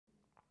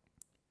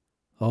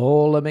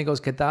Hola amigos,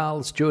 ¿qué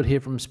tal? Stuart here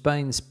from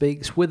Spain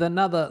Speaks with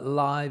another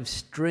live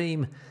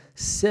stream,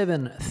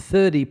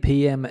 7:30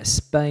 p.m.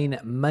 Spain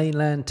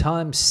mainland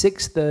time,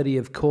 6:30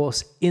 of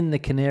course in the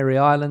Canary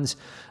Islands,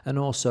 and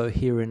also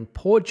here in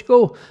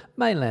Portugal,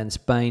 mainland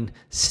Spain,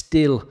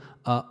 still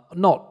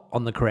not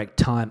on the correct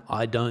time,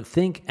 I don't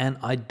think, and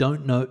I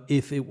don't know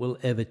if it will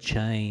ever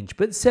change.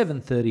 But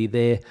 7:30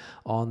 there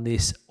on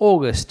this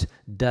August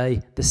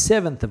day, the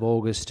 7th of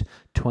August,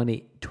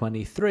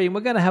 2023. And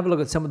we're going to have a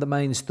look at some of the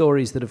main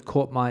stories that have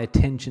caught my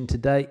attention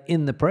today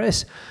in the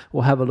press.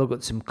 We'll have a look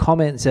at some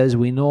comments as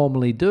we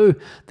normally do.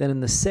 Then in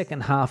the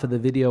second half of the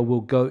video,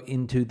 we'll go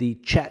into the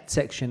chat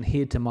section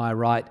here to my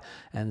right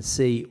and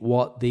see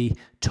what the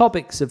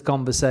topics of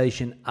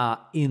conversation are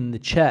in the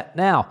chat.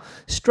 Now,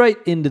 straight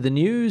into the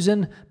news,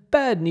 and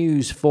bad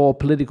news for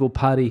political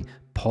party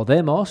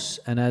Podemos,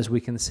 and as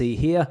we can see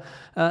here,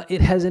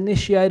 it has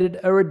initiated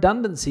a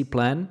redundancy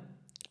plan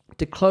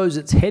to close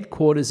its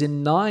headquarters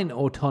in 9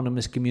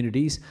 autonomous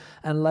communities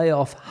and lay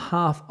off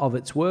half of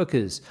its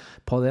workers.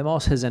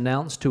 Podemos has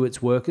announced to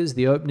its workers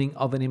the opening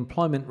of an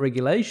employment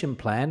regulation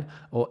plan,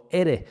 or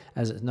ERE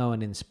as it's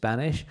known in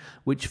Spanish,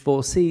 which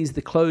foresees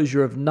the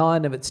closure of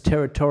 9 of its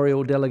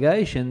territorial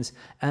delegations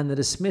and the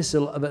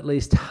dismissal of at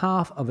least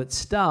half of its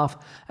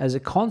staff as a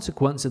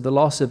consequence of the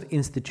loss of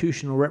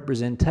institutional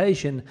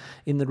representation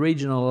in the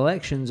regional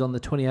elections on the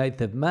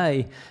 28th of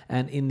May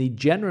and in the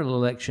general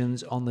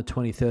elections on the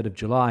 23rd of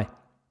July.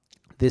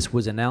 This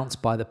was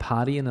announced by the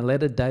party in a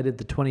letter dated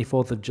the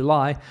 24th of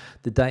July,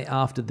 the day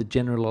after the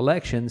general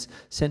elections,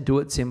 sent to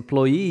its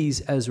employees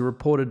as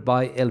reported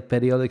by El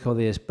Periódico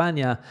de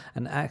España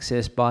and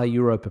accessed by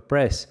Europa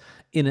Press.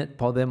 In it,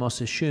 Podemos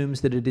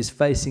assumes that it is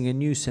facing a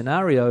new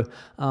scenario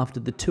after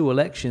the 2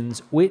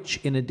 elections, which,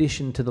 in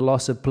addition to the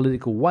loss of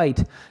political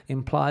weight,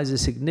 implies a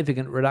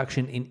significant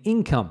reduction in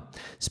income.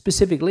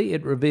 Specifically,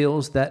 it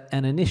reveals that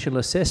an initial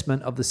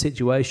assessment of the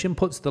situation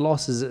puts the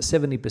losses at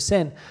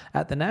 70%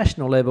 at the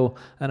national level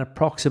and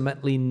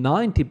approximately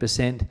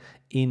 90%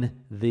 in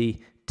the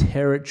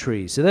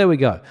territory. So there we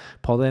go.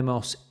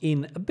 Podemos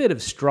in a bit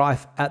of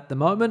strife at the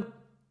moment,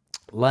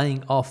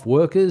 laying off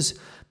workers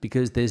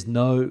because there's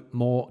no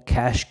more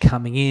cash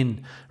coming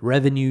in.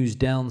 Revenues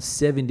down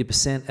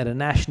 70% at a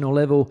national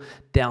level,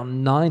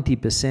 down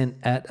 90%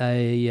 at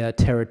a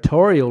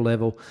territorial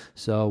level.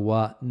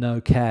 So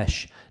no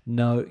cash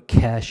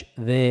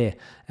there,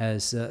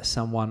 as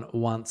someone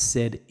once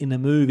said in a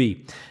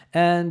movie.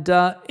 And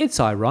it's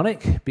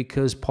ironic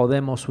because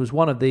Podemos was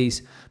one of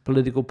these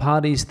political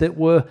parties that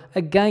were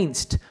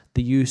against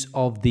the use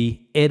of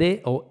the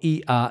ERE or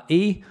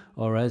ERE,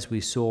 or as we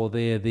saw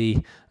there,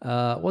 the,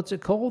 what's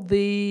it called?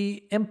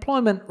 The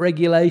Employment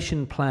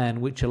Regulation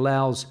Plan, which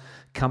allows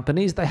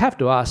companies, they have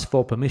to ask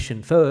for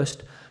permission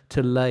first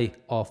to lay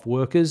off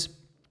workers.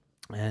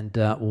 And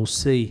we'll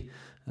see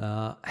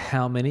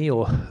how many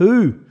or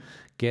who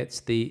gets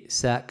the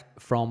sack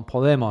from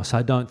Podemos.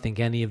 I don't think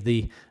any of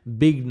the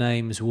big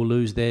names will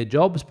lose their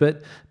jobs,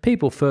 but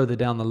people further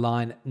down the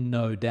line,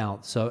 no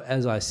doubt. So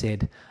as I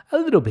said, a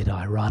little bit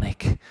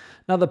ironic.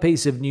 Another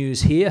piece of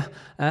news here,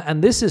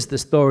 and this is the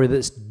story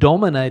that's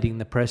dominating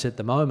the press at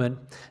the moment.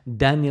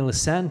 Daniel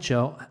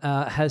Sancho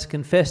has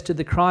confessed to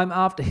the crime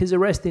after his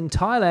arrest in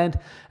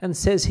Thailand and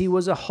says he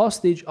was a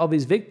hostage of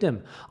his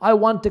victim. "I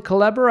want to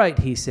collaborate,"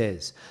 he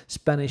says.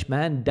 Spanish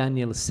man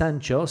Daniel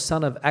Sancho,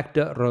 son of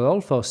actor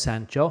Rodolfo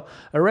Sancho,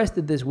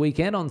 arrested this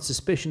weekend on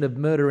suspicion of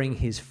murdering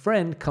his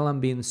friend,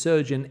 Colombian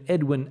surgeon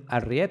Edwin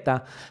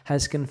Arrieta,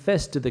 has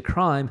confessed to the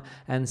crime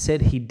and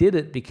said he did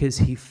it because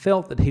he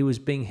felt that he was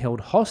being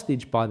held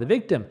hostage by the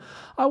victim.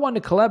 "I want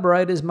to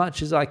collaborate as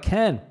much as I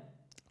can,"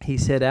 he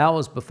said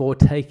hours before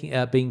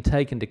being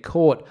taken to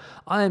court.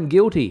 "I am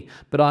guilty,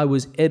 but I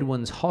was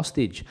Edwin's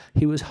hostage.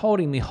 He was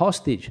holding me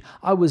hostage.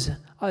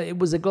 It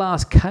was a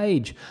glass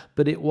cage,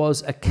 but it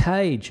was a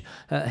cage.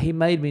 He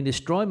made me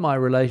destroy my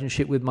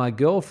relationship with my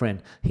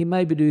girlfriend. He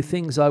made me do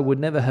things I would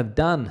never have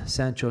done,"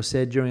 Sancho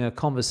said during a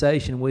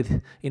conversation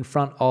in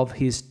front of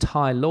his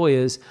Thai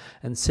lawyers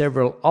and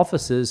several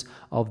officers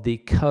of the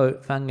Koh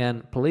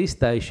Phangan police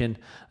station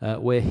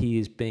where he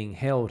is being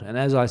held. And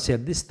as I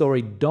said, this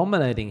story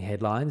dominating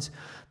headlines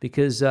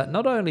because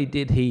not only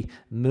did he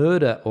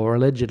murder or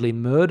allegedly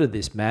murder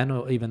this man,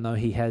 or even though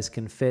he has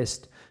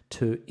confessed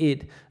to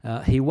it,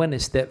 he went a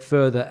step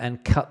further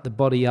and cut the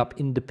body up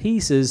into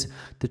pieces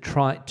to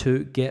try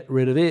to get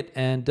rid of it.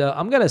 And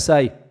I'm going to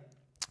say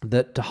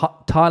that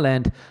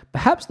Thailand,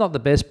 perhaps not the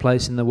best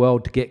place in the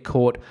world to get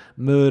caught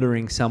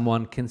murdering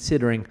someone,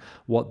 considering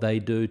what they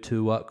do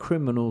to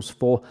criminals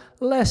for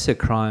lesser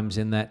crimes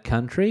in that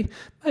country.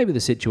 Maybe the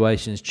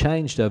situation's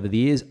changed over the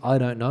years, I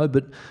don't know,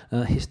 but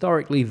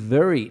historically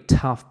very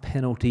tough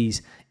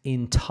penalties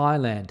in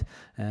Thailand.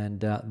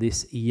 And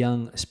this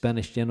young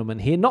Spanish gentleman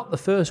here, not the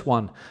first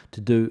one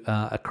to do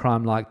a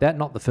crime like that,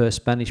 not the first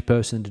Spanish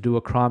person to do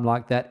a crime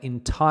like that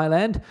in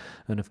Thailand.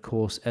 And of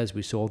course, as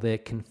we saw there,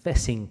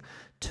 confessing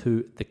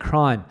to the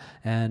crime.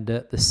 And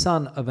the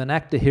son of an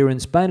actor here in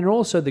Spain, and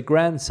also the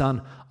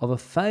grandson of a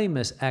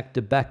famous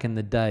actor back in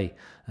the day.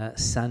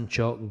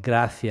 Sancho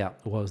Gracia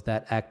was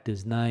that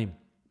actor's name.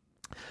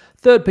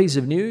 Third piece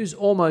of news,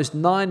 almost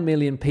 9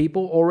 million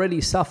people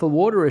already suffer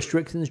water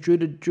restrictions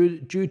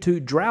due to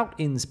drought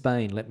in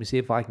Spain. Let me see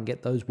if I can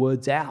get those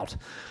words out.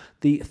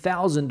 The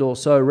 1,000 or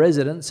so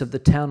residents of the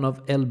town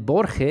of El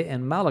Borge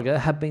in Malaga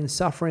have been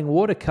suffering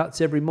water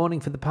cuts every morning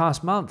for the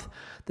past month.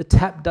 The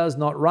tap does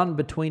not run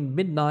between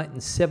midnight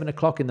and 7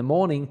 o'clock in the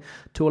morning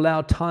to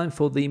allow time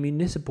for the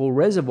municipal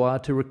reservoir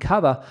to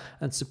recover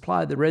and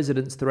supply the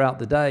residents throughout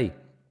the day.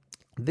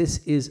 This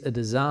is a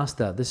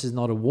disaster. This is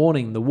not a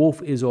warning. The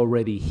wolf is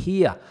already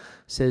here,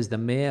 says the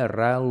mayor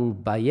Raul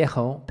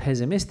Vallejo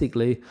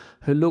pessimistically,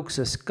 who looks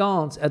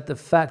askance at the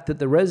fact that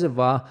the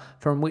reservoir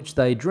from which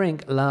they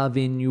drink, La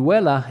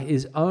Viñuela,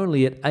 is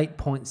only at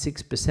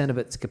 8.6% of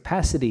its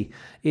capacity,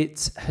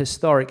 its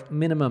historic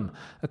minimum.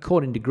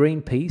 According to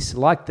Greenpeace,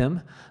 like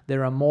them,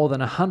 there are more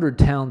than 100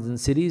 towns and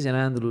cities in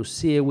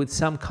Andalusia with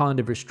some kind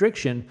of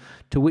restriction,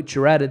 to which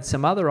are added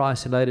some other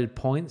isolated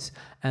points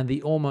and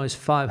the almost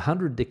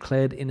 500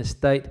 declared in a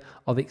state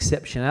of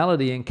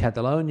exceptionality in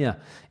Catalonia.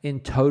 In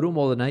total,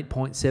 more than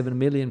 8.7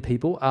 million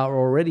people are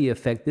already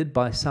affected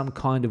by some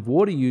kind of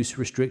water use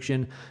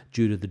restriction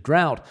due to the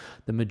drought.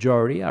 The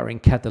majority are in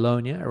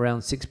Catalonia,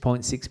 around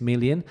 6.6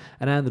 million,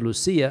 and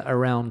Andalusia,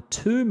 around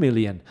 2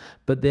 million.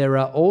 But there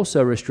are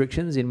also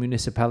restrictions in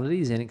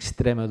municipalities in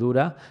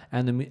Extremadura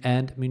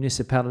and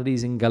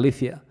municipalities in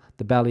Galicia,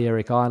 the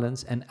Balearic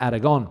Islands, and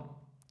Aragon.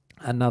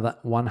 Another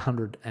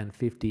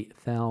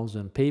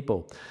 150,000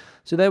 people.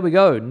 So there we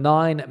go,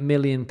 9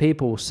 million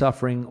people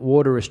suffering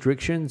water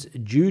restrictions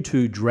due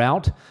to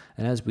drought.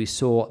 And as we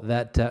saw,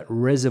 that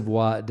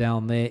reservoir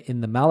down there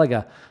in the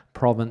Malaga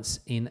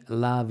province in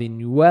La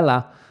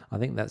Viñuela, I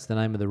think that's the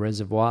name of the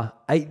reservoir,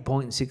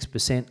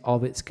 8.6%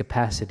 of its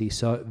capacity,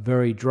 so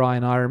very dry.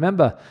 And I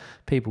remember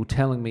people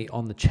telling me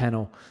on the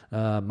channel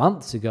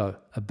months ago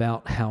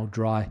about how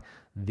dry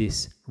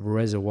this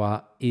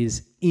reservoir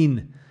is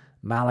in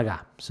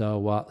Malaga.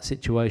 So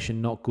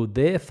situation not good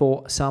there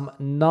for some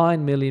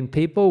 9 million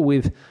people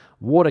with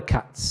water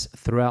cuts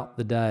throughout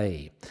the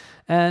day.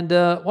 And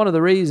one of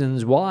the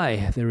reasons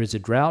why there is a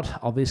drought,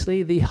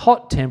 obviously, the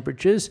hot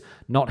temperatures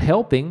not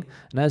helping.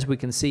 And as we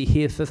can see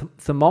here,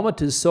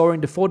 thermometers soaring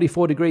to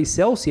 44 degrees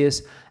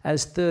Celsius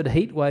as third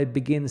heat wave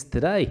begins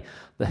today.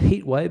 The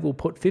heat wave will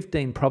put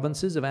 15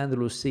 provinces of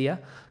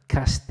Andalusia,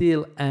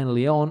 Castile and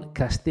León,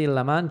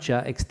 Castilla-La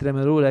Mancha,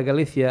 Extremadura,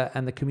 Galicia,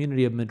 and the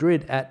Community of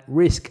Madrid at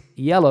risk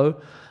yellow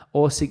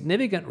or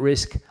significant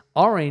risk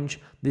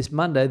orange this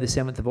Monday, the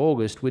 7th of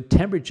August, with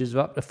temperatures of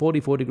up to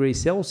 44 degrees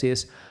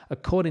Celsius,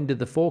 according to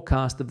the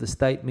forecast of the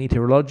State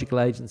Meteorological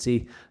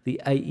Agency,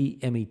 the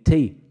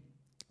AEMET.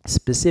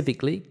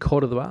 Specifically,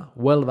 Córdoba,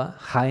 Huelva,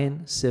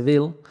 Jaén,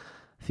 Seville,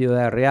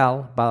 Ciudad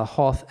Real,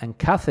 Badajoz, and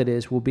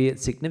Cáceres will be at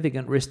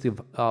significant risk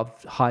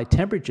of high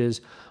temperatures,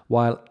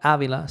 while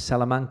Ávila,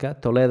 Salamanca,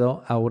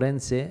 Toledo,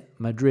 Ourense,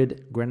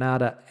 Madrid,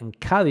 Granada, and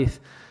Cádiz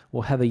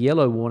will have a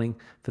yellow warning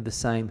for the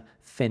same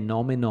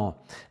phenomenon.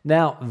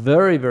 Now,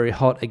 very, very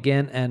hot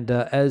again, and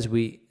as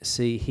we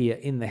see here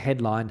in the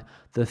headline,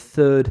 the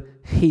third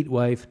heat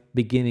wave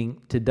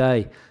beginning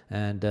today,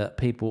 and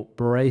people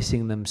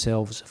bracing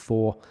themselves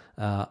for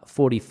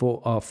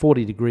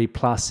 40 degree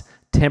plus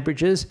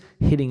temperatures,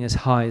 hitting as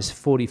high as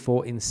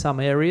 44 in some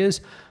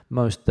areas,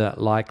 most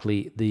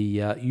likely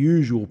the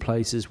usual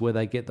places where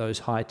they get those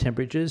high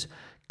temperatures,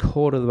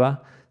 Córdoba,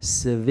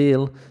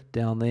 Seville,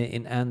 down there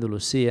in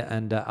Andalusia,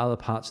 and other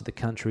parts of the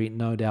country,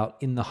 no doubt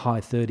in the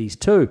high 30s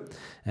too.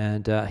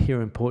 And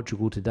here in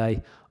Portugal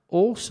today,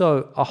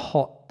 also a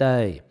hot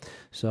day.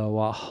 So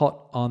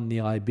hot on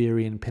the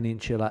Iberian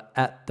Peninsula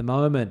at the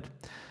moment.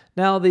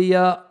 Now, the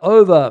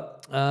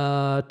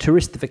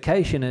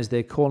touristification, as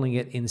they're calling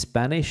it in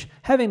Spanish,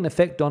 having an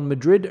effect on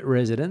Madrid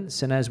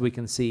residents. And as we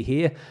can see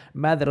here,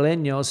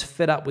 Madrileños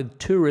fed up with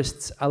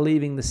tourists are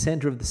leaving the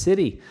centre of the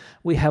city.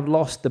 We have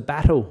lost the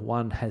battle,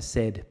 one has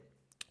said.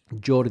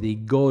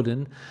 Jordi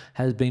Gordon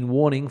has been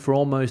warning for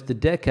almost a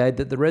decade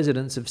that the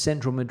residents of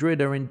central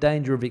Madrid are in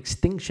danger of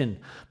extinction.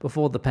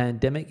 Before the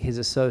pandemic, his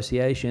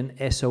association,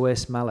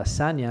 SOS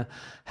Malasaña,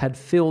 had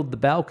filled the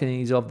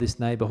balconies of this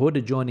neighbourhood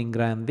adjoining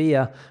Gran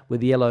Via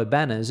with yellow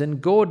banners,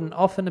 and Gordon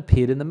often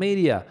appeared in the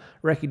media,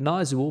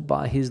 recognisable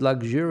by his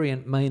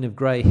luxuriant mane of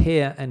grey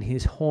hair and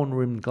his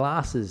horn-rimmed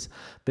glasses.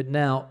 But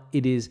now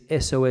it is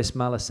SOS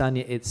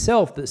Malasaña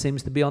itself that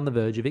seems to be on the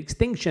verge of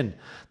extinction.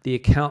 The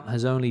account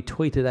has only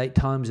tweeted 8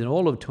 times in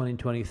all of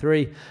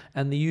 2023,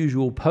 and the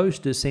usual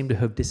posters seem to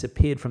have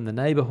disappeared from the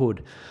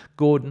neighbourhood.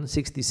 Gordon,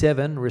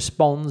 67,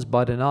 responds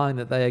by denying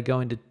that they are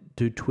going to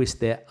twist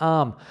their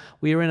arm.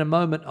 We are in a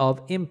moment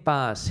of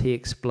impasse, he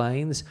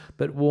explains,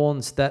 but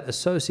warns that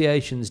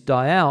associations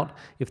die out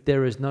if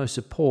there is no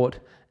support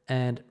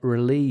and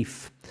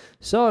relief.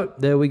 So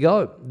there we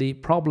go. The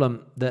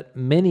problem that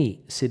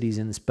many cities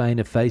in Spain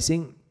are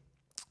facing,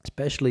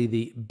 especially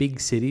the big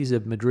cities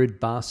of Madrid,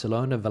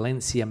 Barcelona,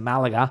 Valencia,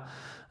 Malaga,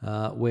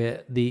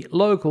 where the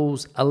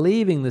locals are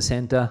leaving the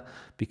centre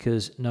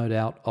because, no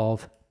doubt,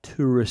 of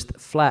tourist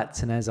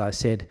flats. And as I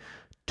said,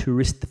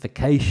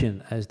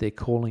 touristification, as they're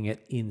calling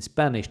it in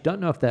Spanish. Don't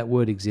know if that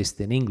word exists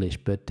in English,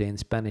 but in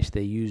Spanish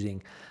they're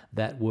using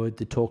that word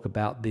to talk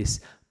about this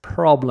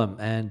problem.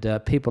 And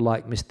people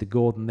like Mr.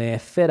 Gordon there,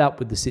 fed up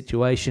with the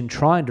situation,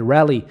 trying to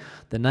rally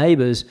the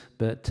neighbours,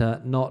 but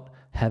not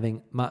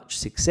having much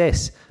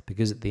success,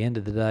 because at the end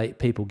of the day,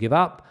 people give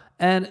up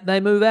and they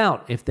move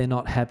out if they're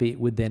not happy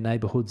with their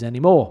neighbourhoods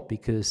anymore,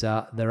 because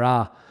there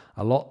are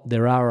a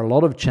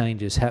lot of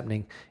changes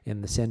happening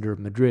in the centre of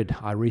Madrid.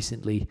 I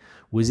recently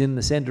was in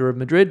the centre of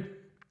Madrid,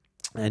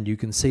 and you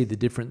can see the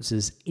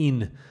differences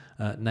in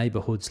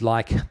neighbourhoods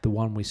like the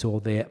one we saw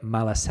there,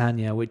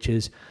 Malasaña, which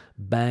is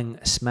bang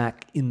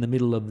smack in the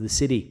middle of the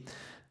city.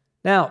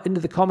 Now,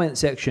 into the comment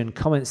section,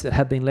 comments that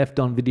have been left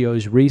on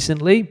videos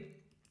recently.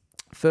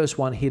 First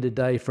one here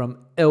today from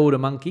Elder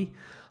Monkey.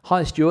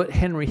 Hi Stuart,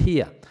 Henry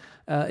here.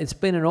 It's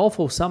been an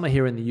awful summer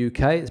here in the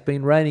UK. It's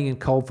been raining and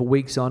cold for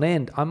weeks on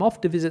end. I'm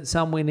off to visit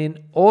someone in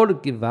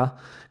Orgiva,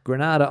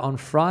 Granada on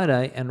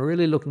Friday, and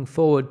really looking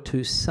forward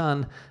to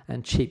sun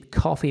and cheap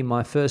coffee.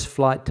 My first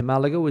flight to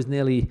Malaga was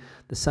nearly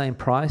the same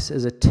price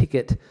as a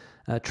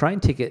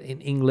train ticket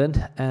in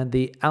England, and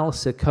the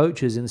Alsa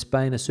coaches in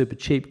Spain are super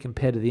cheap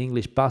compared to the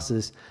English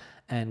buses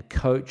and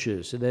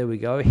coaches. So there we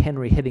go.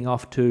 Henry heading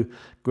off to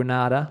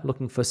Granada,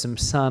 looking for some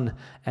sun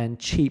and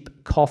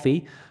cheap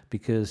coffee,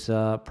 because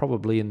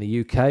probably in the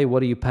UK,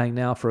 what are you paying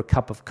now for a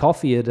cup of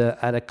coffee at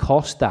a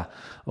Costa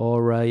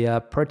or a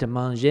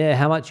Pret-a-Manger?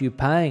 How much are you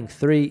paying?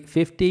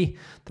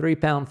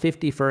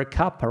 £3.50 for a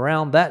cup?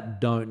 Around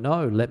that? Don't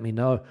know. Let me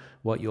know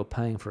what you're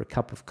paying for a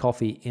cup of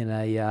coffee in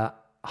a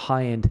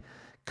high-end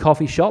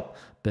coffee shop.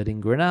 But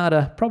in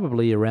Granada,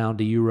 probably around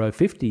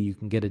 €1.50, you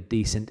can get a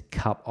decent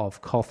cup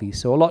of coffee.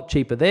 So a lot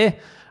cheaper there.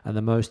 And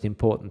the most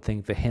important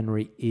thing for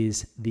Henry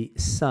is the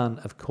sun,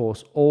 of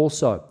course,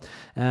 also.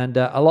 And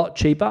a lot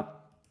cheaper,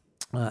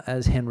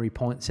 as Henry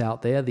points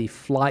out there, the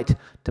flight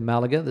to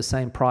Malaga, the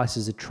same price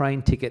as a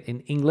train ticket in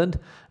England,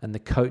 and the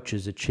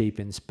coaches are cheap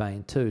in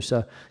Spain too.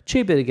 So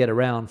cheaper to get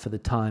around for the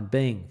time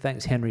being.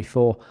 Thanks, Henry,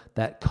 for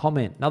that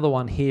comment. Another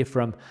one here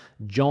from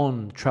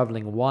John,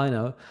 travelling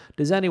wino.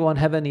 Does anyone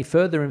have any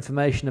further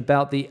information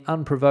about the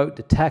unprovoked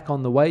attack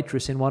on the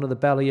waitress in one of the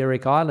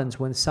Balearic Islands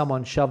when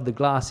someone shoved the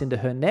glass into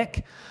her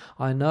neck?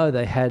 I know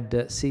they had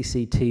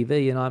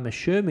CCTV, and I'm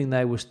assuming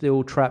they were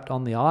still trapped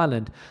on the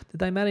island. Did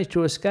they manage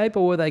to escape,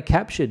 or were they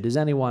captured? Does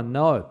anyone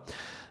know?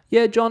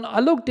 Yeah, John, I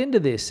looked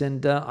into this,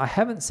 and I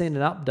haven't seen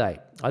an update.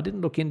 I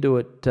didn't look into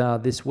it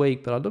this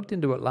week, but I looked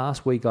into it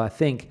last week, I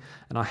think,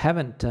 and I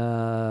haven't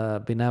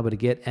been able to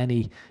get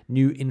any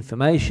new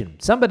information.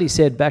 Somebody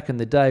said back in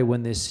the day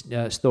when this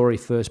story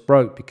first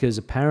broke, because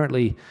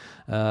apparently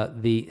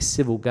the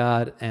Civil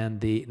Guard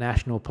and the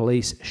National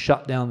Police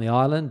shut down the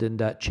island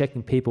and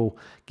checking people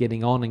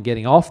getting on and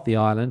getting off the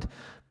island,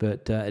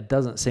 but it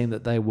doesn't seem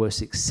that they were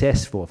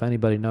successful. If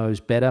anybody knows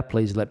better,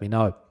 please let me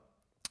know.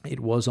 It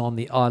was on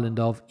the island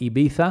of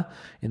Ibiza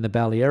in the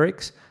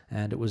Balearics,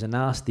 and it was a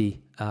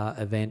nasty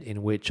event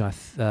in which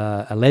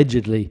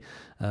allegedly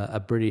a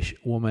British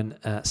woman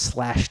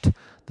slashed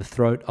the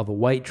throat of a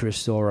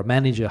waitress or a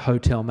manager,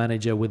 hotel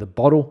manager, with a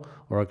bottle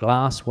or a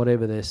glass,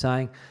 whatever they're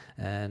saying,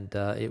 and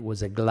it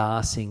was a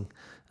glassing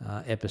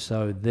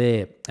episode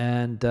there.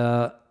 And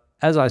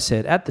as I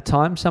said, at the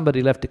time,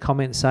 somebody left a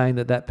comment saying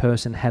that that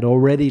person had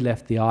already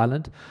left the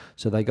island,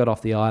 so they got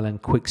off the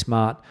island quick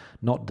smart,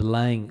 not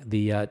delaying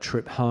the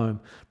trip home,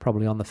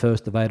 probably on the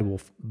first available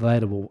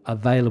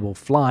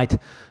flight.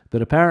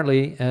 But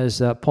apparently,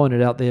 as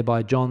pointed out there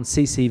by John,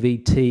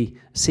 CCTV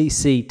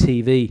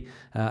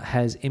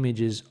has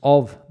images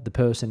of the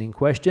person in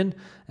question,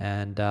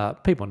 and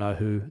people know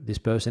who this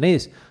person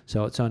is.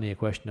 So it's only a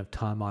question of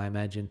time, I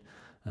imagine,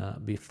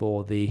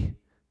 before the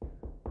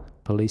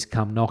police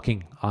come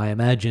knocking, I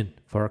imagine,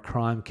 for a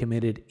crime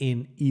committed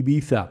in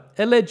Ibiza.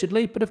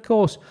 Allegedly, but of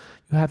course,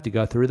 you have to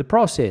go through the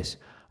process,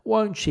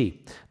 won't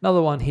she?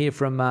 Another one here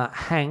from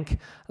Hank.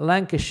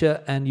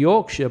 Lancashire and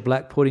Yorkshire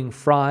black pudding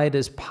fried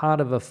as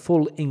part of a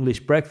full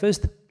English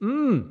breakfast.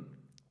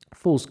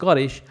 Full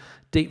Scottish,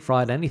 deep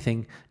fried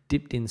anything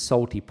dipped in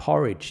salty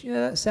porridge.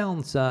 Yeah, that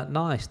sounds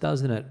nice,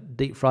 doesn't it?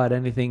 Deep fried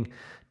anything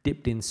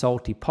dipped in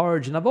salty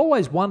porridge. And I've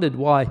always wondered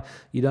why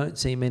you don't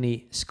see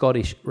many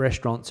Scottish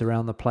restaurants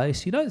around the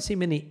place. You don't see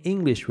many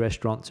English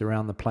restaurants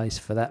around the place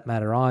for that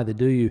matter either,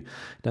 do you?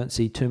 Don't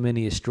see too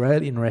many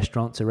Australian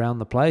restaurants around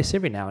the place.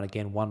 Every now and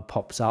again one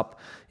pops up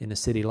in a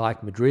city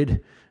like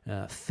Madrid,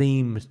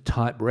 themed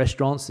type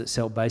restaurants that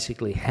sell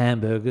basically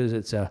hamburgers.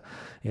 It's a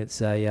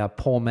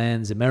poor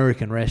man's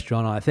American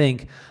restaurant, I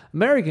think.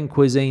 American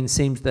cuisine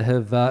seems to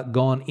have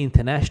gone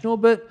international,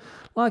 but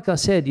like I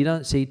said, you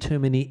don't see too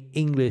many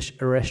English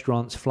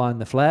restaurants flying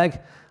the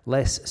flag,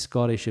 less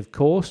Scottish, of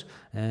course,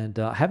 and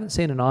I haven't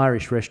seen an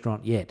Irish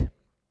restaurant yet.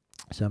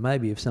 So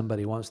maybe if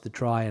somebody wants to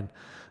try and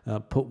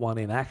put one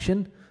in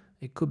action,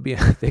 It could be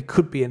there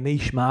could be a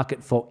niche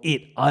market for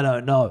it. I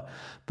don't know,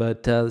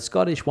 but the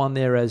Scottish one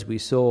there, as we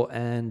saw,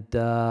 and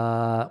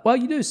well,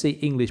 you do see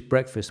English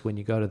breakfast when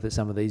you go to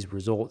some of these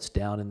resorts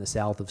down in the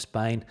south of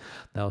Spain.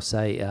 They'll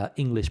say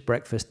English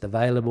breakfast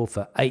available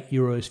for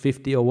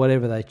 €8.50 or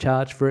whatever they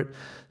charge for it.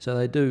 So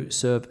they do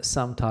serve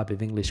some type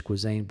of English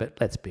cuisine, but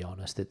let's be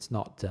honest, it's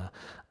not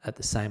at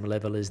the same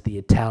level as the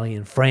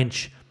Italian,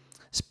 French,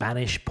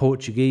 Spanish,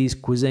 Portuguese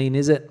cuisine,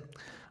 is it?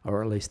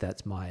 Or at least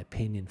that's my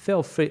opinion.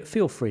 Feel free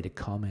to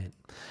comment.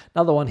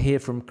 Another one here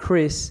from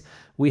Chris.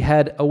 We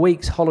had a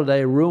week's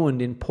holiday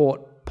ruined in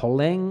Port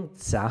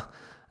Pollença,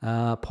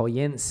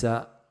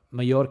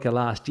 Mallorca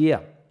last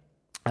year.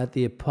 At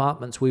the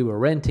apartments we were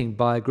renting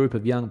by a group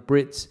of young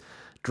Brits,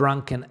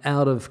 drunk and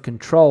out of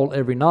control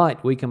every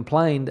night. We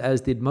complained, as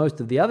did most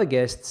of the other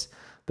guests,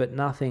 but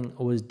nothing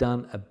was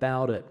done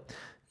about it.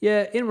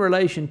 Yeah, in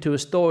relation to a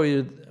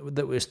story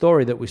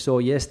that we saw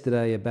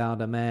yesterday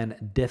about a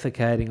man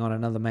defecating on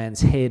another man's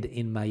head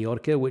in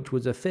Mallorca, which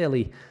was a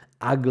fairly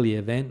ugly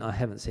event. I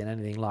haven't seen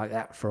anything like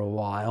that for a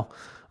while,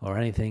 or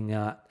anything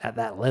at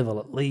that level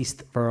at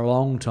least for a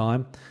long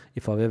time,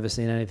 if I've ever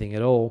seen anything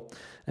at all.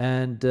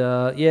 And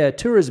yeah,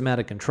 tourism out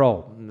of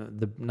control.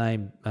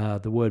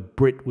 The word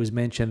Brit was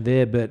mentioned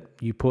there, but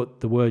you put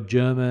the word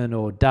German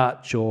or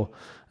Dutch or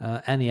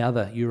any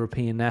other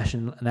European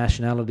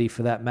nationality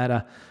for that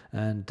matter,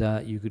 and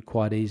you could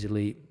quite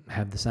easily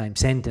have the same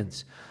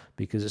sentence,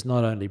 because it's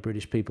not only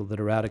British people that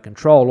are out of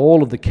control.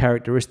 All of the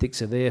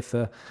characteristics are there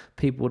for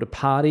people to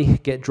party,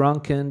 get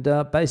drunk, and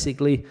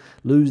basically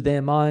lose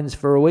their minds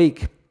for a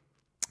week.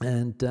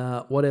 And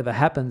whatever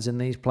happens in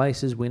these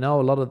places, we know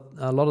a lot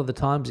of the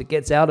times it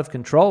gets out of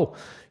control.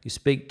 You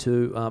speak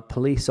to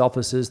police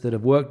officers that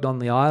have worked on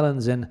the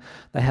islands, and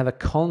they have a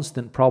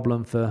constant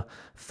problem for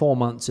 4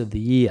 months of the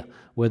year,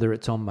 whether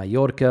it's on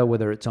Mallorca,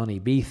 whether it's on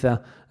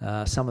Ibiza,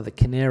 some of the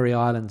Canary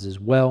Islands as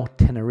well,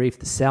 Tenerife,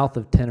 the south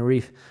of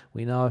Tenerife,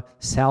 we know,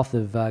 south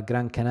of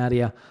Gran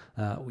Canaria.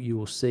 You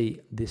will see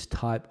this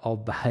type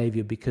of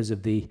behavior because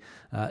of the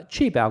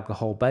cheap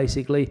alcohol,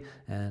 basically,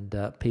 and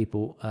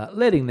people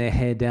letting their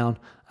hair down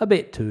a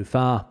bit too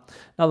far.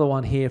 Another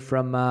one here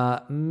from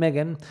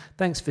Megan.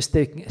 Thanks for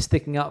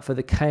sticking up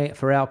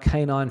for our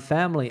canine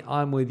family.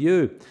 I'm with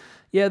you.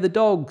 Yeah, the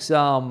dogs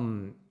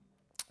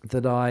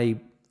that I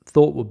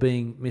thought were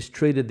being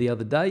mistreated the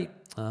other day,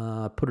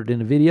 put it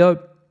in a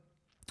video.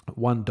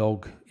 One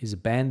dog is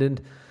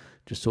abandoned,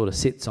 just sort of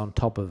sits on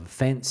top of a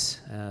fence,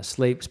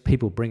 sleeps.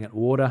 People bring it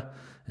water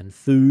and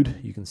food.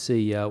 You can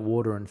see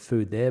water and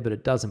food there, but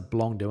it doesn't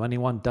belong to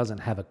anyone, doesn't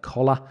have a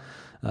collar.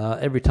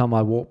 Every time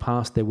I walk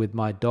past there with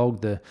my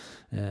dog,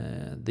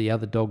 the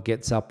other dog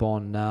gets up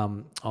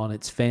on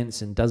its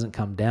fence and doesn't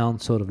come down,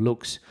 sort of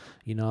looks,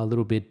 you know, a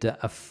little bit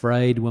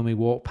afraid when we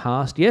walk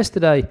past.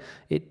 Yesterday,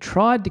 it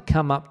tried to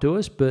come up to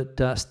us, but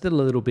still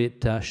a little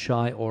bit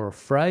shy or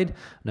afraid.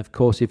 And of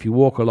course, if you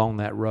walk along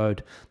that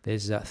road,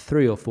 there's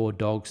 3 or 4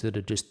 dogs that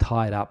are just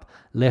tied up,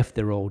 left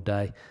there all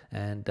day.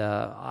 And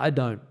I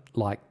don't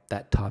like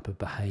that type of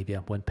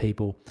behavior when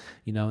people,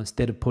 you know,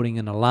 instead of putting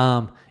an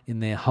alarm in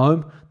their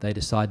home, they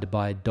decide to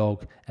buy a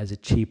dog as a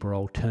cheaper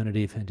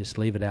alternative and just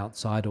leave it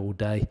outside all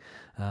day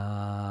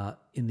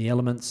in the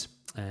elements,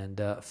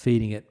 and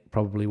feeding it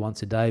probably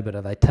once a day. But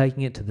are they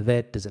taking it to the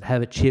vet? Does it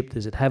have a chip?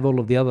 Does it have all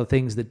of the other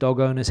things that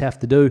dog owners have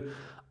to do?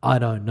 I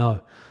don't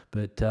know.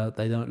 But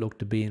they don't look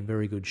to be in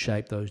very good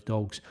shape, those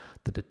dogs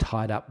that are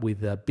tied up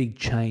with big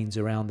chains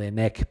around their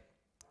neck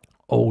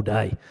all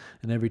day.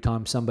 And every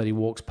time somebody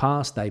walks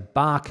past, they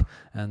bark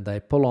and they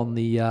pull on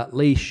the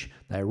leash.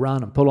 They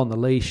run and pull on the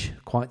leash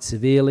quite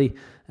severely,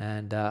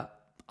 and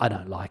I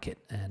don't like it.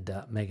 And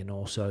Megan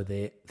also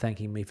there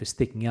thanking me for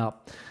sticking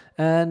up.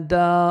 And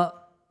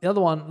the other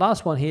one,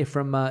 last one here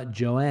from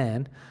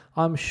Joanne.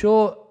 I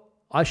sure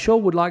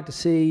would like to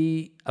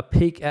see a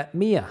peek at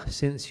Mia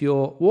since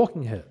you're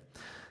walking her.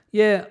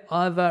 Yeah,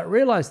 I've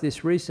realized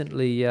this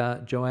recently,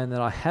 Joanne,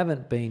 that I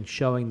haven't been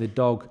showing the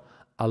dog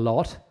a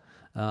lot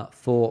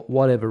for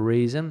whatever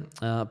reason.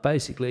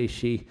 Basically,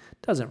 she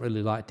doesn't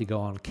really like to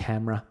go on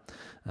camera.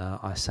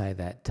 I say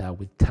that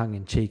with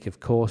tongue-in-cheek,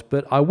 of course,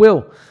 but I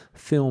will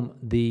film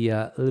the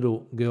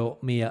little girl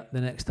Mia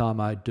the next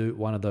time I do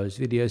one of those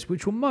videos,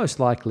 which will most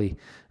likely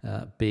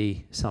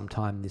be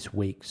sometime this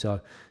week. So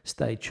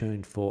stay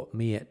tuned for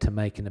Mia to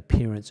make an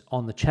appearance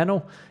on the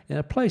channel in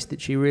a place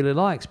that she really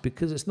likes,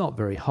 because it's not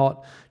very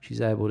hot.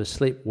 She's able to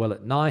sleep well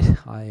at night.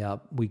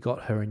 We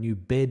got her a new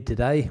bed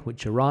today,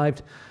 which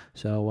arrived,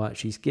 so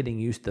she's getting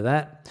used to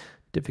that.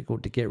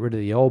 Difficult to get rid of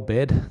the old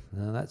bed,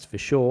 that's for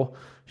sure.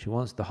 She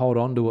wants to hold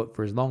on to it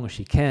for as long as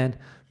she can,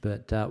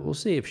 but we'll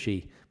see if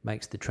she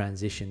makes the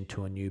transition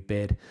to a new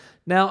bed.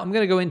 Now, I'm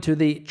going to go into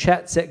the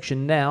chat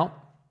section now,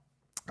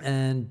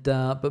 and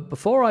but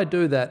before I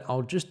do that,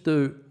 I'll just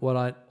do what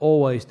I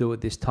always do at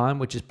this time,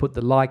 which is put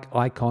the like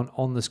icon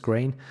on the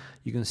screen.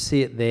 You can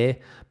see it there.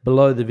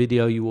 Below the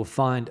video, you will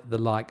find the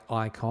like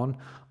icon.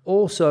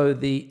 Also,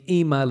 the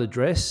email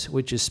address,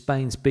 which is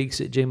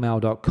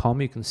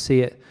spainspeaks@gmail.com. You can see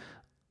it.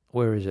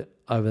 Where is it?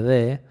 Over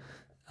there.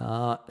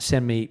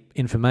 Send me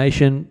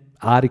information,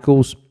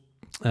 articles,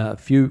 A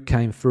few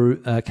came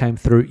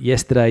through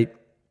yesterday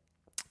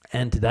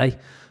and today,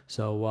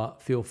 so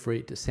feel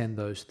free to send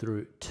those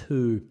through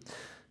too.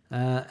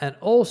 And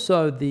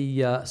also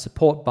the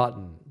support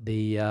button,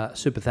 the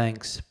super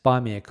thanks, buy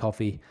me a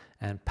coffee,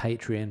 and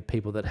Patreon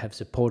people that have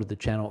supported the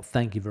channel.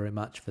 Thank you very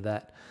much for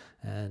that.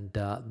 And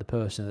the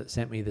person that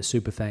sent me the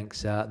super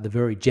thanks, the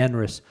very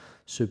generous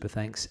super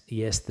thanks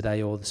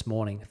yesterday or this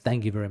morning,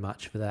 thank you very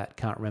much for that.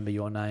 Can't remember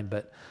your name,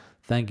 but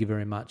thank you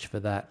very much for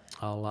that.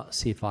 I'll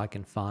see if I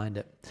can find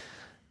it.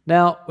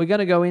 Now, we're going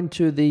to go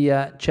into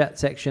the chat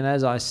section,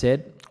 as I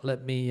said.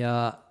 Let me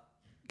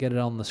get it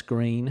on the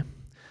screen.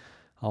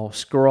 I'll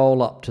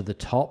scroll up to the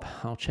top.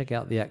 I'll check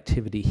out the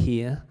activity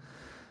here.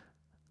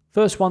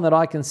 First one that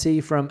I can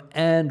see from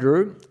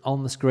Andrew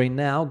on the screen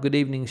now. Good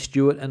evening,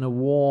 Stuart, and a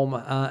warm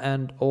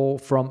and all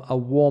from a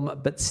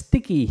warm but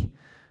sticky,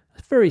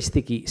 very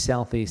sticky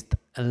southeast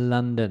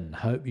London.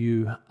 Hope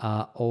you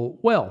are all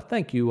well.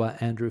 Thank you,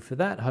 Andrew, for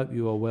that. Hope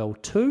you are well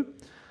too.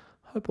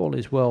 Hope all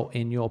is well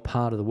in your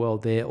part of the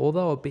world there,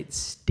 although a bit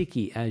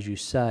sticky, as you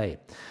say.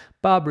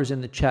 Barbara's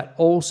in the chat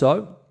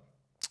also,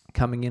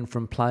 coming in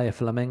from Playa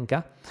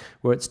Flamenca,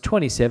 where it's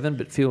 27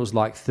 but feels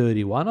like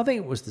 31. I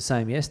think it was the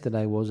same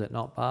yesterday, was it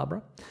not,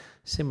 Barbara?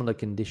 Similar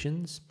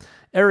conditions.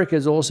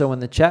 Erica's also in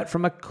the chat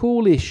from a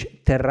coolish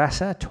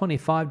Terrassa,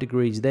 25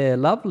 degrees there.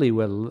 Lovely.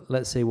 Well,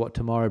 let's see what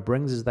tomorrow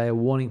brings, as they are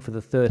warning for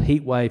the third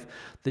heat wave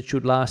that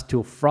should last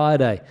till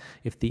Friday,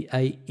 if the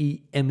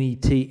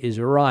AEMET is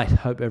right.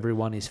 Hope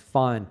everyone is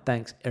fine.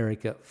 Thanks,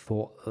 Erica,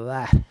 for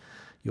that,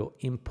 your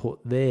input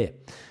there.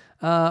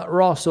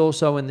 Ross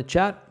also in the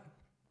chat.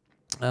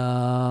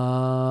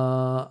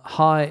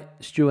 Hi,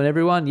 Stu and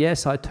everyone.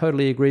 Yes, I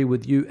totally agree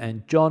with you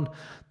and John.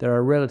 There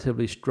are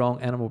relatively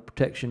strong animal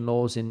protection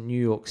laws in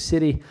New York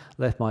City.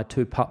 Left my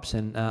 2 pups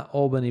in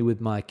Albany with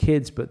my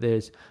kids, but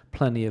there's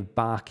plenty of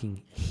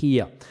barking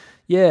here.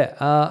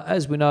 Yeah,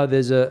 as we know,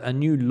 there's a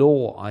new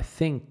law, I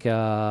think,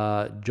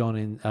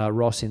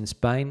 Ross in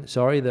Spain,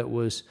 sorry, that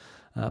was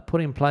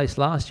put in place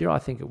last year. I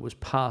think it was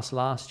passed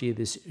last year,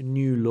 this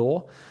new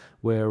law,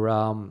 where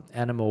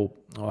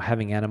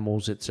having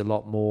animals, it's a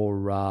lot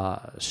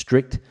more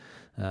strict.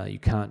 You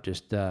can't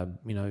just,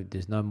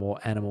 there's no more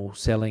animal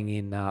selling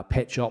in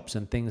pet shops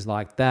and things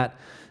like that.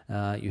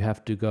 You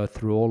have to go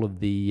through all of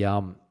the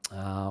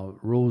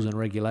rules and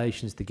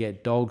regulations to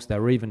get dogs. They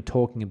were even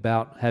talking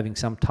about having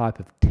some type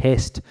of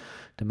test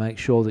to make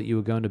sure that you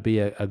were going to be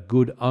a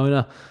good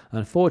owner.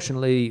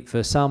 Unfortunately,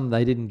 for some,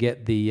 they didn't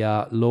get the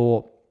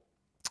law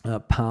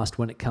passed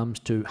when it comes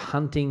to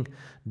hunting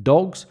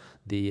dogs.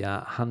 The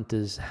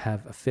hunters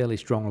have a fairly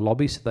strong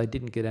lobby, so they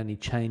didn't get any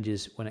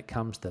changes when it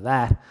comes to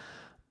that.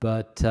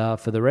 But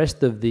for the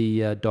rest of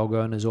the dog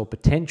owners or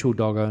potential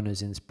dog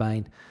owners in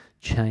Spain,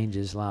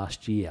 changes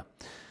last year.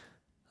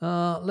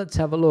 Let's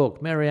have a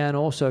look. Marianne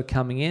also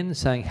coming in,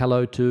 saying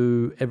hello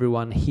to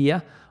everyone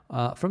here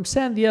from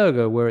San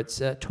Diego, where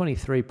it's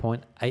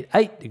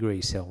 23.88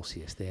 degrees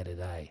Celsius there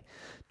today.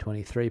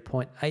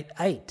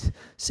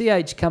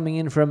 23.88. CH coming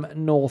in from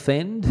North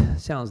End.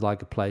 Sounds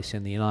like a place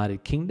in the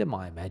United Kingdom.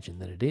 I imagine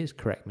that it is.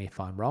 Correct me if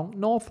I'm wrong.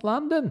 North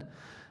London.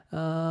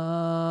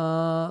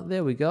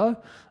 There we go.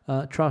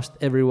 Trust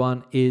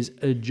everyone is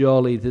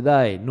jolly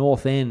today.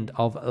 North End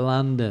of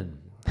London.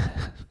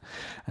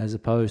 As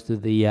opposed to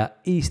the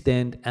East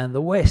End and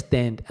the West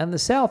End and the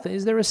South.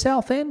 Is there a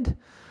South End?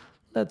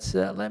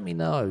 Let me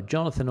know.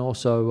 Jonathan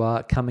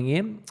also coming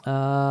in.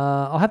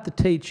 I'll have to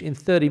teach in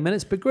 30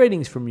 minutes, but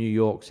greetings from New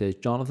York, says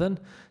Jonathan.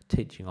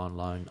 Teaching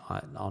online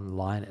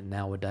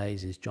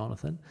nowadays is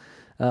Jonathan.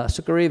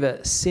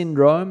 Sukariva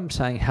Syndrome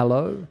saying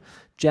hello.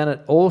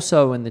 Janet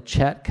also in the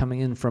chat, coming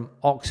in from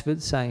Oxford,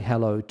 saying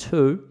hello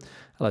too.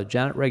 Hello,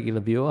 Janet,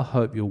 regular viewer.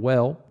 Hope you're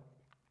well.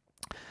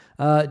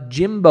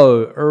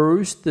 Jimbo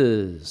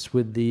Roosters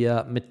with the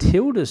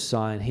Matildas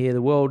sign here.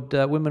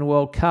 The Women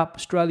World Cup,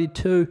 Australia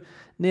 2-0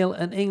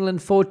 and England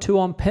 4-2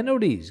 on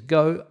penalties.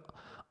 Go,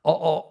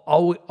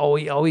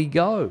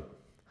 go.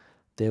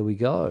 There we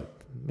go.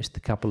 Missed a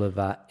couple of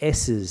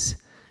S's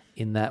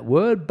in that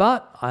word,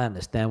 but I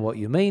understand what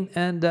you mean.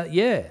 And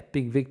yeah,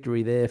 big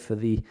victory there for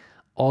the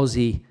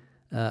Aussie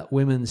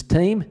women's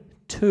team.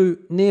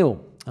 2-0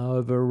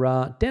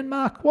 over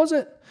Denmark, was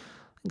it? I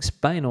think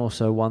Spain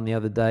also won the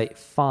other day,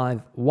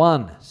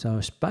 5-1. So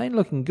Spain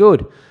looking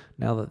good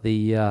now that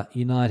the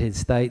United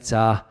States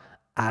are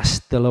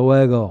hasta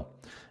luego,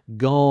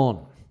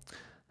 gone.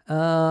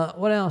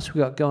 What else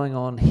we got going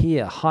on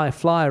here? High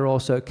Flyer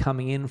also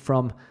coming in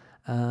from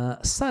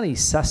sunny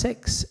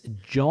Sussex.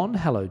 John,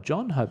 hello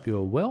John, hope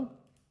you're well.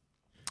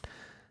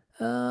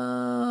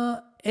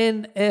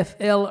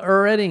 NFL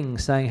Reading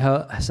saying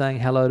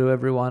hello to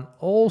everyone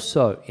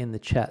also in the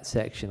chat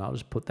section. I'll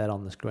just put that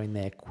on the screen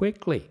there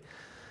quickly.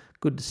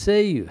 Good to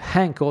see you.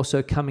 Hank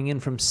also coming in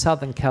from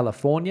Southern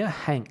California.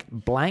 Hank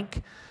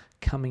Blank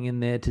coming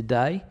in there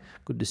today.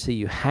 Good to see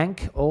you,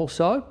 Hank,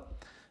 also.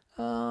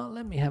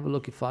 Let me have a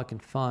look if I can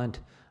find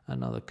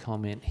another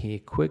comment here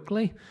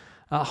quickly.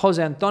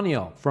 Jose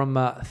Antonio from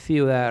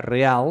Ciudad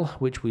Real,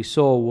 which we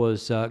saw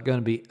was going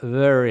to be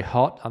very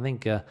hot. I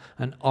think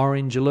an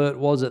orange alert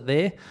was it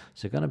there.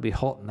 So going to be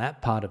hot in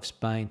that part of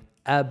Spain.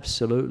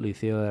 Absolutely,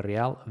 Ciudad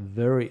Real.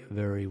 Very,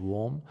 very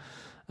warm.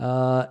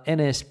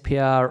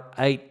 NSPR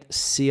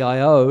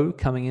 8CIO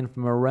coming in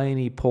from a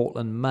rainy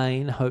Portland,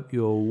 Maine. Hope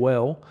you're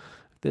well.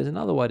 There's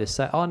another way to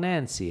say, oh,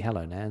 Nancy.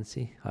 Hello,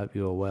 Nancy. Hope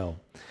you're well.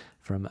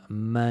 From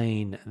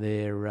Maine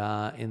there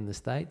in the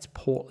States,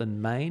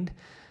 Portland, Maine.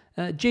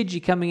 Gigi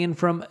coming in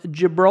from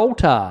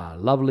Gibraltar.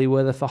 Lovely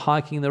weather for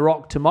hiking the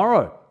rock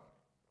tomorrow.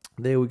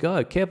 There we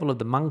go. Careful of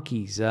the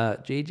monkeys,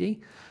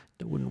 Gigi.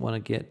 Wouldn't want to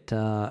get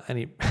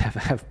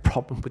have a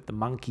problem with the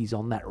monkeys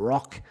on that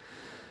rock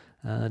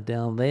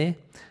down there.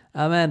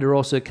 Amanda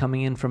also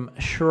coming in from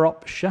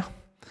Shropshire.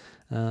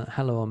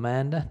 Hello,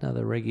 Amanda,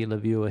 another regular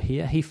viewer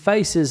here. He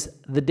faces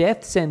the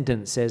death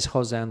sentence, says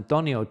Jose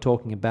Antonio,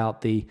 talking about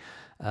the,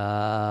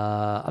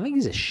 I think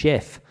he's a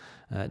chef,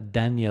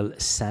 Daniel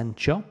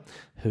Sancho,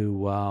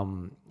 who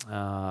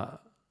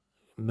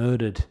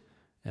murdered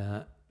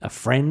a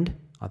friend.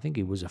 I think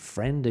he was a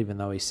friend, even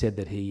though he said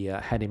that he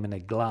had him in a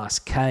glass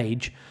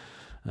cage,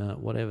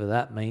 whatever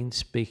that means,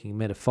 speaking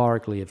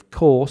metaphorically, of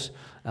course.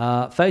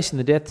 Facing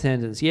the death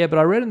sentence, yeah, but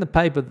I read in the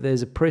paper that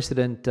there's a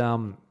precedent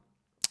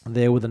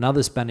there with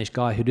another Spanish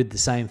guy who did the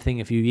same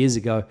thing a few years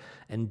ago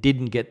and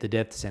didn't get the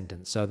death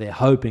sentence. So they're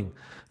hoping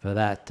for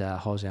that,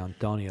 Jose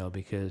Antonio,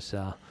 because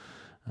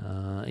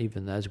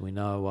even as we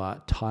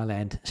know,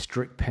 Thailand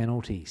strict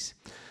penalties.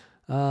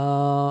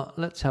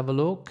 Let's have a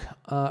look.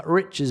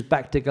 Rich is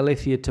back to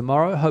Galicia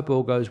tomorrow. Hope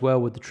all goes well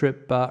with the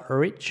trip,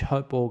 Rich.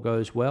 Hope all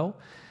goes well.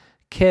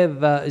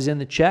 Kev is in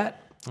the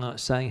chat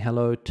saying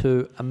hello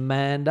to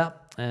Amanda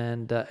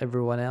and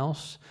everyone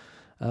else.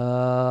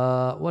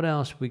 What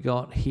else we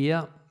got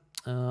here?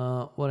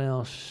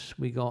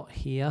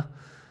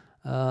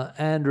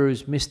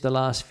 Andrew's missed the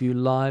last few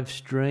live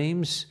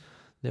streams.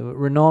 There were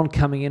Renan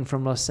coming in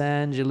from Los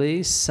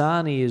Angeles.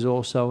 Sani is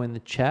also in the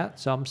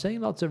chat. So I'm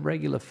seeing lots of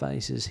regular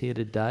faces here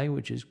today,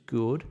 which is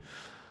good.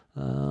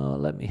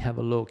 Let me have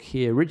a look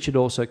here. Richard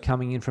also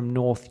coming in from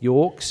North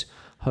Yorks.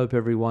 Hope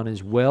everyone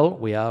is well.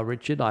 We are,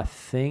 Richard, I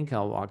think.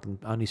 I can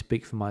only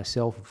speak for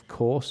myself, of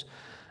course.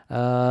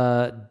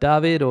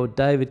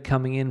 David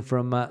coming in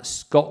from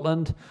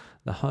Scotland,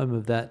 the home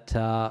of that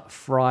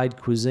fried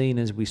cuisine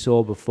as we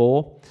saw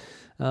before.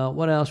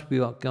 What else we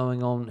got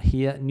going on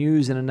here?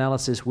 News and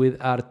analysis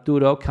with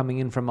Arturo coming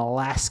in from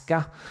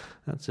Alaska.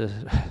 That's a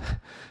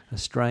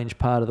strange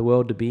part of the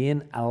world to be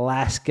in.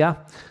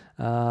 Alaska,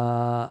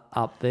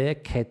 up there.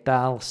 ¿Qué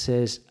tal?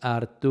 Says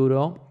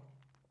Arturo.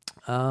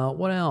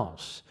 What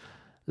else?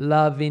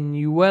 La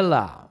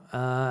Vinuela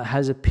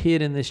has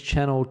appeared in this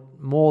channel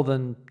more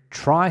than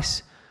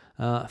twice.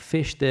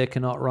 Fish there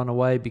cannot run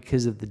away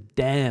because of the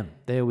dam.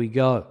 There we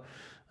go.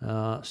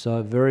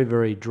 So very,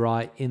 very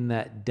dry in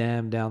that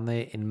dam down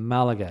there in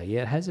Malaga.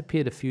 Yeah, it has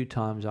appeared a few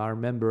times, I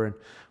remember, and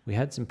we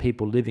had some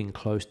people living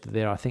close to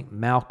there. I think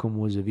Malcolm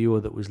was a viewer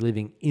that was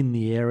living in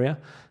the area.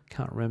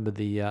 Can't remember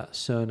the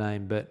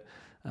surname, but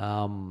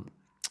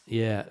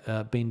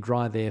been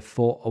dry there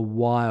for a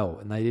while,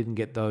 and they didn't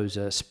get those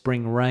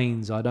spring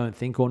rains, I don't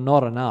think, or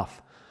not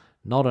enough.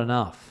 Not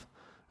enough.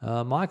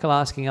 Michael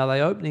asking, are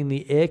they opening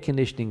the air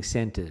conditioning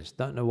centres?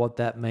 Don't know what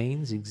that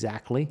means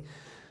exactly.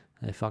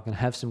 If I can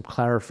have some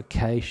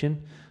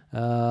clarification.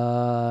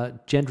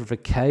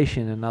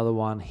 Gentrification, another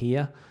one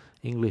here.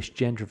 English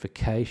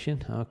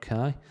gentrification,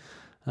 okay.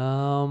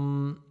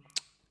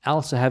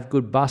 Also have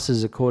good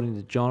buses, according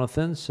to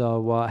Jonathan,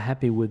 so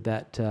happy with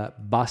that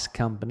bus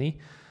company.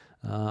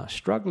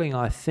 Struggling,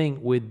 I think,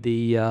 with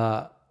the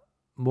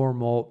more and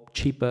more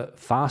cheaper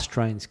fast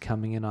trains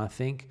coming in, I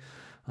think.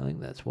 I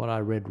think that's what I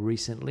read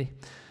recently.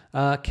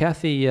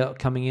 Kathy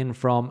coming in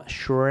from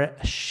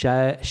Xeraco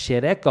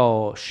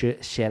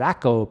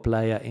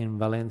player in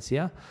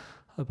Valencia.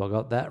 Hope I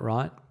got that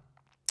right.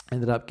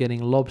 Ended up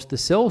getting lobster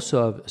cell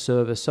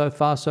service. So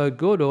far, so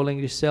good. All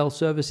English cell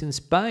service in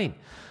Spain.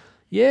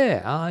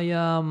 Yeah,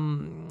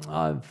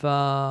 I've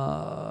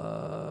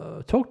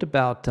talked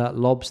about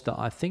lobster,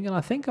 I think, and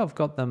I think I've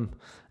got them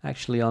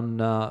actually on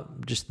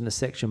just in the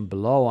section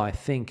below, I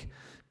think,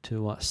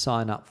 to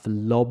sign up for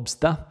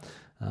lobster.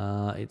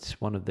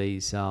 It's one of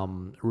these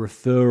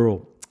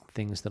referral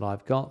things that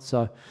I've got.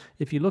 So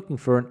if you're looking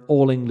for an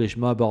all-English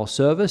mobile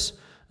service,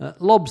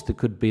 lobster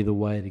could be the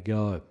way to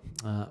go.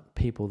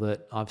 People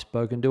that I've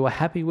spoken to are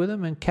happy with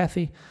them, and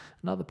Kathy,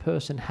 another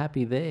person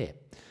happy there.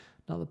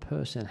 Another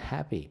person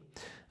happy.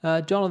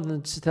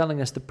 Jonathan's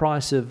telling us the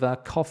price of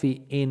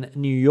coffee in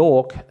New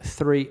York,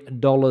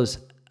 $3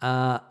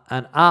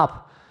 and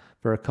up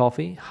for a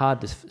coffee. Hard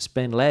to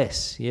spend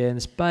less. Yeah, in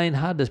Spain,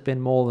 hard to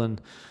spend more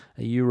than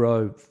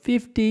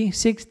 €50,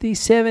 60,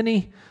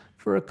 70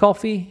 for a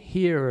coffee.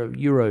 Here,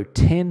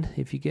 €10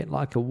 if you get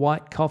like a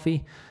white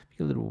coffee. If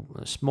you get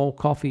a small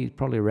coffee,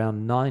 probably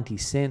around 90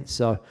 cents.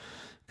 So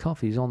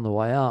coffee's on the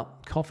way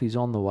up. Coffee's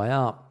on the way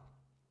up.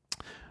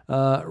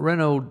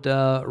 Reynold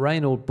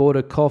bought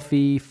a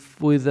coffee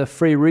with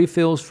free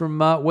refills from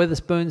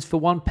Weatherspoons for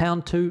 £1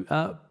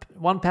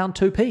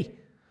 2p.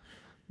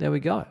 There we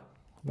go.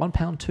 £1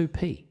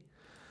 2p.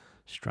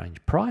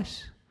 Strange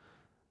price.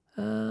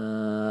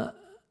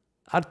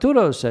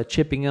 Arturo's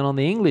chipping in on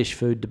the English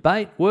food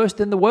debate. Worst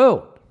in the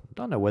world. I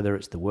don't know whether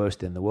it's the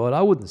worst in the world.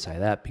 I wouldn't say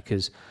that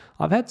because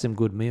I've had some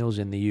good meals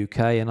in the UK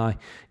and I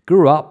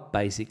grew up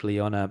basically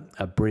on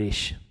a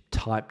British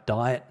type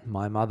diet.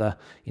 My mother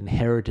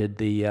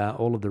inherited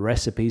all of the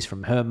recipes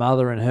from her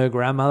mother and her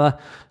grandmother,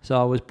 so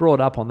I was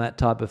brought up on that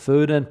type of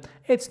food, and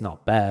it's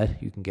not bad.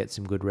 You can get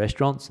some good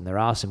restaurants, and there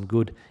are some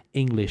good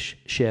English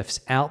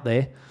chefs out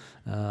there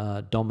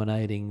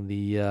dominating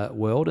the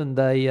world, and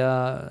they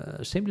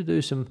seem to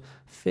do some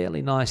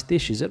fairly nice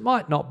dishes. It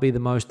might not be the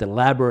most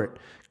elaborate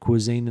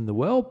cuisine in the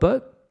world,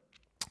 but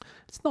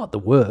it's not the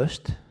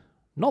worst.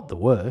 Not the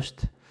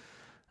worst.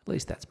 At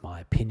least that's my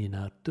opinion,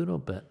 Arturo,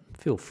 but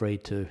feel free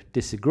to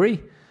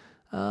disagree.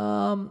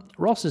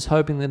 Ross is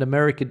hoping that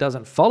America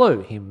doesn't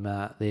follow him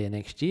there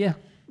next year.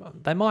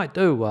 They might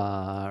do,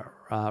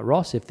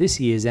 Ross, if this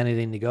year's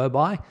anything to go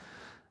by.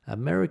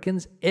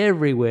 Americans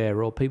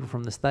everywhere, or people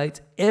from the States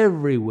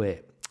everywhere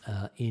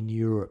in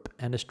Europe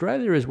and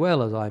Australia as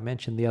well, as I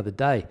mentioned the other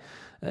day.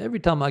 Every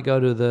time I go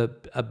to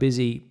a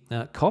busy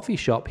coffee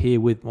shop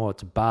here with, well,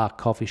 it's a bar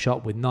coffee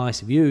shop with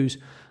nice views,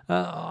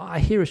 I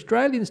hear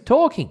Australians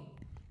talking.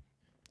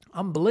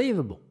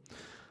 Unbelievable.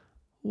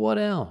 What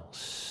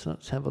else?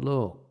 Let's have a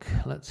look.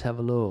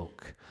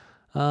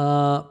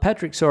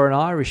 Patrick saw an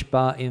Irish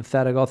bar in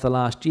Zaragoza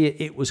last year.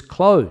 It was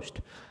closed.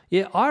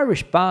 Yeah,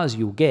 Irish bars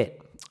you'll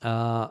get.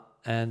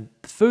 And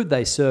the food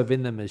they serve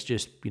in them is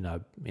just,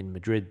 in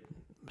Madrid,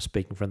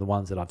 speaking from the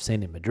ones that I've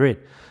seen in Madrid,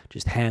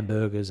 just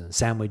hamburgers and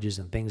sandwiches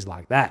and things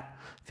like that,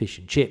 fish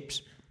and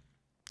chips.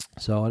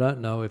 So I don't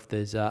know if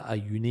there's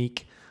a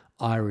unique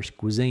Irish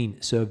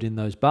cuisine served in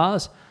those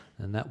bars.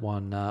 And that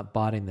one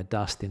biting the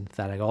dust in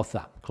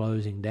Zaragoza,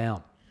 closing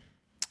down.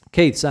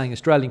 Keith saying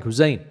Australian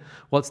cuisine.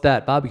 What's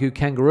that? Barbecue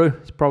kangaroo?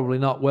 It's probably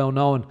not well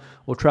known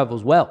or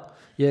travels well.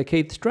 Yeah,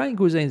 Keith, Australian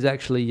cuisine is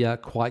actually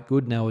quite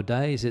good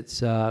nowadays.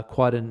 It's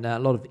quite a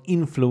lot of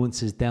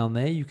influences down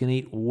there. You can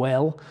eat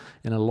well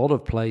in a lot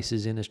of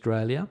places in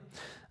Australia.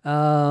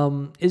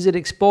 Is it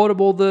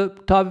exportable, the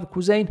type of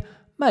cuisine?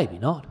 Maybe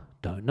not.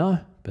 Don't know.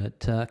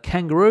 But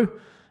kangaroo,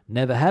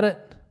 never had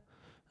it.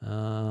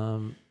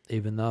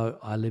 Even though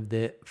I lived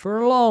there for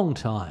a long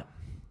time.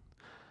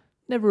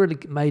 Never really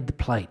made the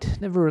plate.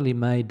 Never really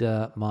made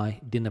my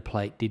dinner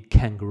plate, did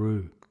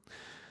kangaroo.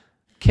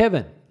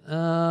 Kevin,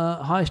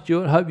 hi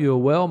Stuart, hope you are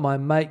well. My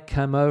mate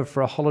came over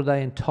for a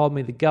holiday and told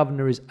me the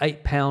governor is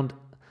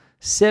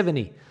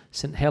 £8.70.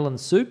 St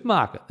Helens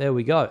Supermarket, there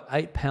we go,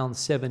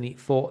 £8.70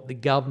 for the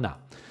governor.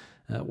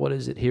 What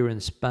is it here in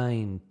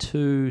Spain?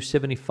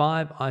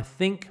 $2.75, I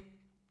think.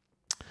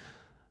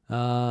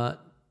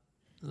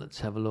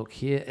 Let's have a look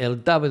here. El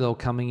Davido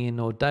coming in,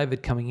 or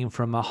David coming in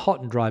from a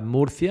hot and dry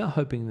Murcia,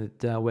 hoping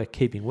that we're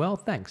keeping well.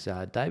 Thanks,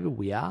 David.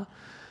 We are.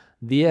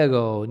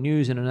 Diego,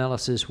 news and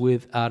analysis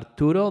with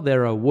Arturo.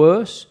 There are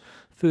worse.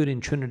 Food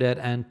in Trinidad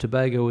and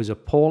Tobago is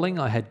appalling.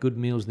 I had good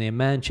meals near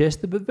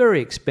Manchester, but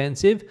very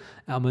expensive.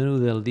 Our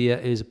menú del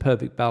día is a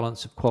perfect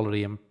balance of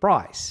quality and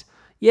price.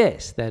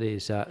 Yes, that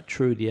is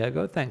true,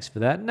 Diego. Thanks for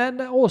that.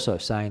 And also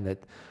saying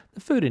that the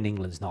food in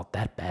England's not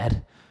that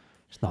bad.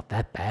 It's not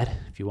that bad.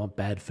 If you want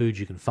bad food,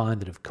 you can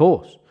find it, of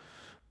course.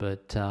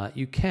 But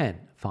you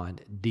can find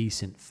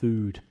decent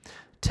food.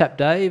 Tap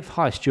Dave,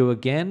 hi Stu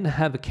again.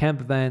 Have a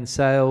camper van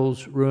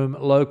sales room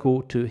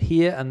local to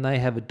here, and they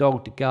have a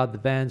dog to guard the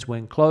vans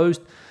when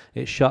closed.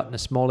 It's shut in a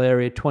small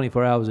area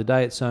 24 hours a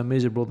day. It's so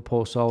miserable, the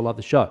poor soul love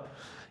the show.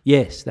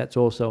 Yes, that's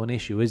also an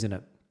issue, isn't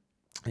it?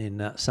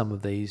 In some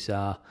of these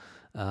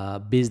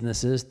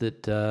businesses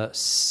that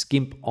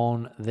skimp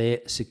on their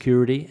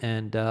security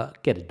and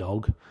get a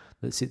dog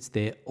that sits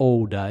there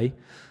all day,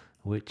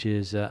 which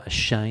is a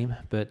shame,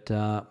 but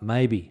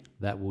maybe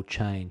that will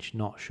change,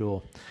 not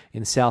sure.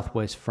 In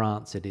southwest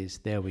France it is,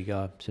 there we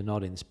go, so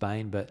not in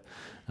Spain, but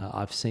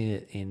I've seen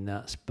it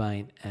in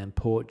Spain and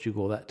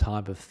Portugal, that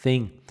type of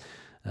thing,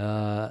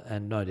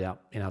 and no doubt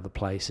in other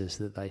places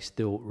that they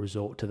still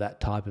resort to that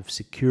type of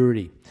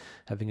security,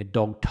 having a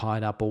dog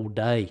tied up all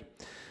day.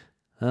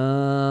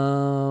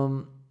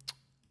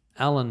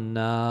 Alan,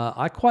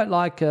 I quite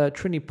like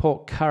Trini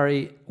pork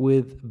curry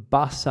with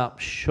bus-up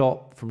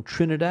shop from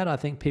Trinidad. I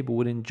think people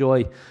would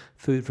enjoy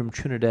food from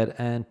Trinidad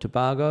and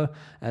Tobago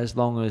as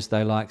long as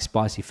they like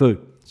spicy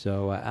food.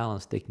 So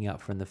Alan's sticking up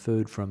for the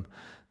food from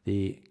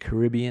the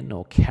Caribbean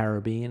or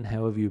Caribbean,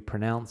 however you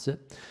pronounce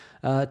it.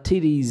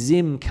 TD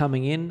Zim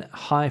coming in.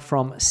 Hi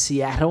from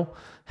Seattle.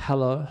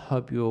 Hello,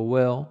 hope you're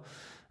well.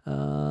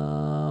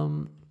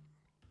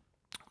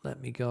 Let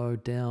me go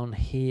down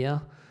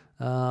here.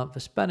 For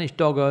Spanish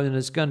dog owners,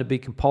 it's going to be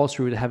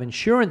compulsory to have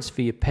insurance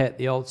for your pet.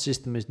 The old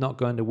system is not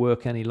going to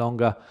work any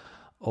longer,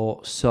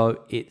 or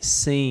so it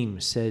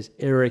seems, says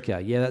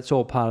Erica. Yeah, that's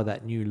all part of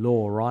that new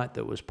law, right,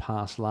 that was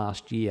passed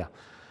last year.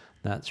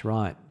 That's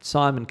right.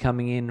 Simon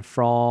coming in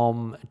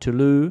from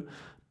Toulouse,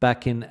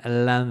 back in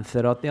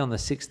Lanzarote on the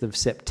 6th of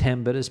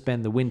September to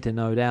spend the winter,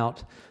 no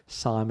doubt.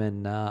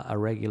 Simon, a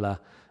regular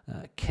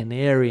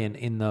Canarian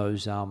in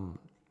those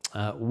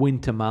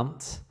winter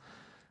months.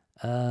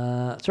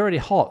 It's already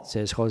hot,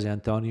 says Jose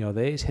Antonio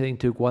there. He's heading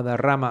to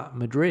Guadarrama,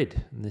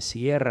 Madrid, in the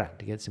Sierra,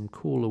 to get some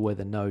cooler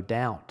weather, no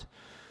doubt.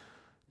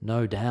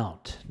 No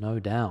doubt, no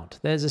doubt.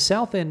 There's a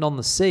South End on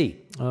the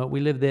sea. We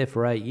lived there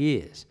for 8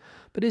 years.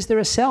 But is there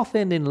a South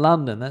End in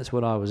London? That's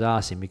what I was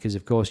asking, because,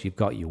 of course, you've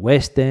got your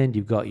West End,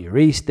 you've got your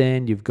East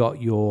End, you've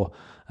got your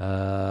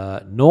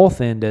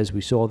North End, as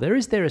we saw.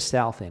 Is there a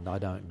South End? I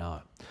don't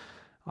know.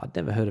 I'd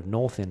never heard of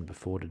North End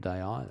before today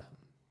either.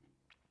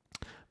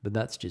 But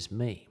that's just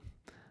me.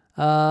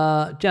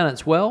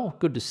 Janet's well.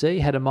 Good to see.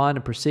 Had a minor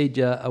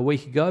procedure a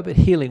week ago, but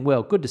healing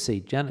well. Good to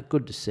see, Janet.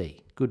 Good to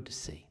see. Good to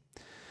see.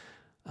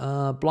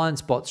 Blind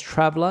Spots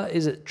Traveller.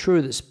 Is it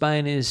true that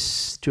Spain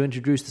is to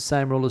introduce the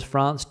same rule as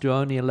France to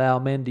only allow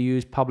men to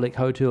use public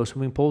hotel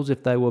swimming pools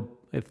if they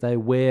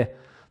wear,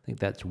 I think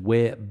that's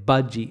wear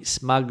budgie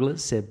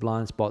smugglers, said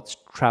Blind Spots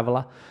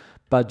Traveller.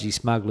 Budgie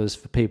smugglers,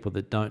 for people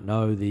that don't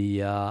know,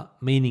 the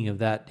meaning of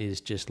that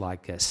is just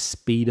like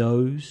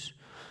speedos.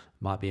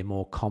 Might be a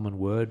more common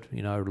word,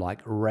 you know,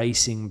 like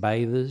racing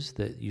bathers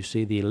that you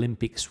see the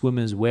Olympic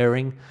swimmers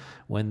wearing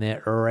when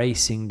they're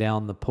racing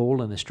down the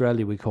pool. In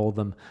Australia, we call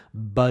them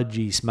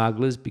budgie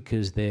smugglers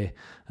because they're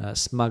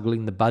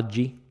smuggling the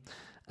budgie.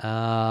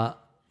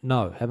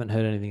 No, haven't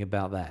heard anything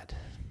about that.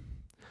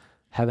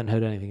 Haven't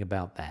heard anything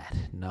about that,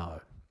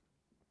 no.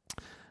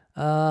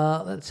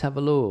 Let's have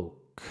a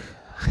look.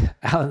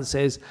 Alan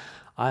says,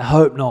 I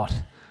hope not.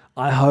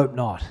 I hope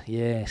not,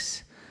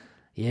 yes.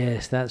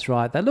 Yes, that's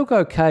right. They look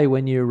okay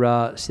when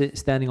you're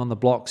standing on the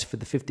blocks for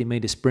the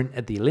 50-metre sprint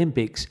at the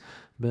Olympics,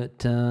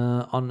 but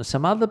on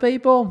some other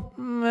people,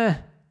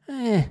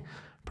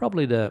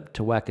 probably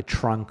to whack a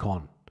trunk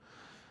on.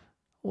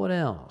 What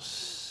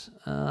else?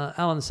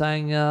 Alan's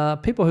saying,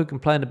 people who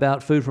complain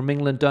about food from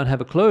England don't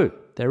have a clue.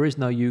 There is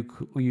no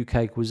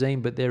UK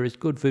cuisine, but there is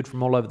good food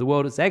from all over the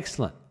world. It's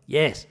excellent.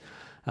 Yes.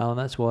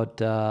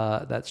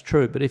 That's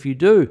true. But if you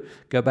do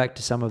go back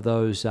to some of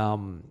those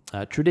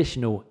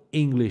traditional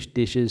English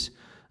dishes,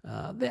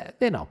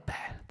 they're not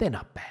bad. They're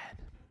not bad.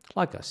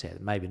 Like I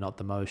said, maybe not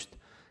the most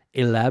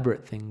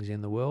elaborate things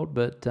in the world,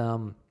 but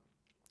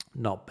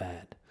not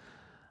bad.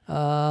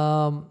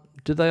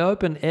 Do they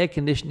open air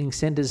conditioning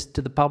centres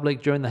to the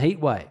public during the heat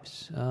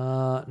waves?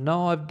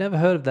 No, I've never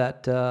heard of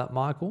that,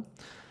 Michael.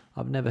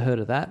 I've never heard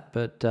of that,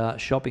 but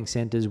shopping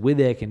centres with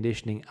air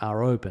conditioning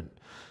are open.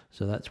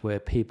 So that's where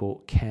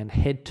people can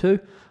head to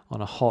on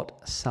a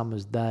hot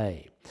summer's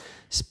day.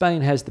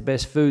 Spain has the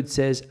best food,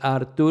 says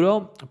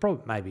Arturo.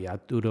 Probably, maybe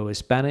Arturo is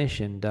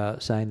Spanish and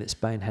saying that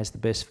Spain has the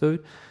best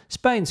food.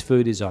 Spain's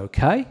food is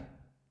okay,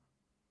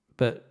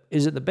 but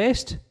is it the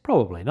best?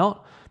 Probably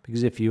not,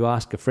 because if you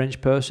ask a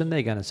French person,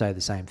 they're going to say the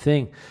same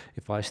thing.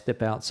 If I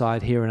step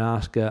outside here and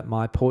ask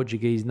my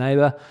Portuguese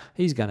neighbour,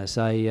 he's going to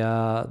say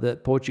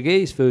that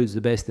Portuguese food's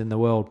the best in the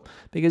world,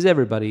 because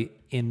everybody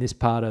in this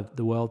part of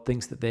the world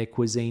thinks that their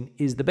cuisine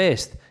is the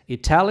best.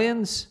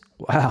 Italians,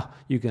 wow,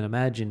 you can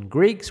imagine.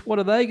 Greeks, what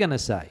are they going to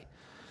say?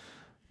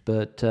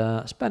 But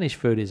Spanish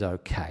food is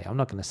okay. I'm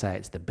not going to say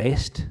it's the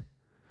best,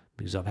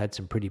 because I've had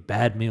some pretty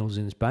bad meals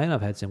in Spain.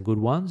 I've had some good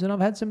ones and I've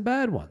had some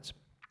bad ones.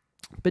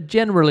 But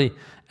generally,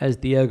 as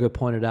Diego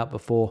pointed out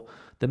before,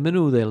 the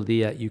menú del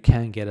día, you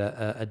can get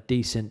a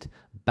decent,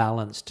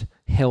 balanced,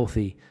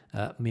 healthy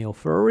meal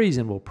for a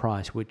reasonable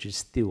price, which is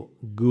still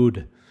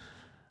good.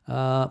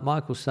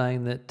 Michael's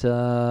saying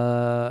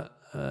that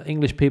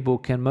English people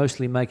can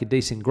mostly make a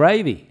decent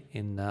gravy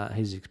in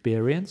his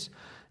experience.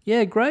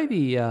 Yeah,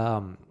 gravy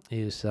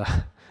is,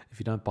 if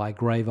you don't buy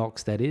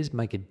Gravox, that is,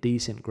 make a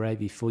decent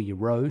gravy for your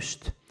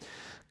roast.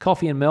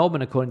 Coffee in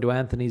Melbourne, according to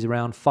Anthony, is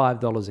around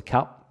 $5 a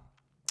cup.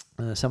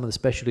 Some of the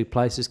specialty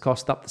places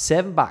cost up to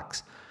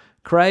 $7.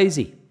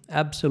 Crazy,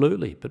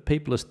 absolutely, but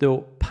people are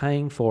still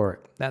paying for it.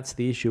 That's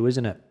the issue,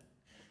 isn't it?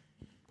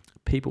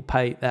 People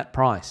pay that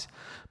price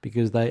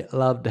because they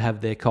love to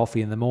have their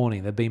coffee in the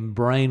morning. They've been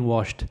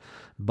brainwashed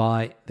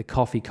by the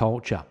coffee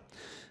culture.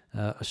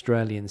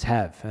 Australians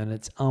have, and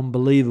it's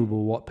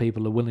unbelievable what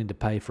people are willing to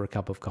pay for a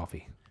cup of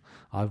coffee.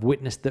 I've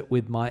witnessed it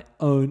with my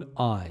own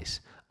eyes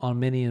on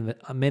many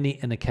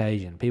an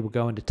occasion. People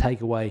go into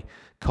takeaway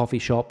coffee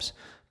shops,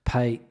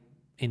 pay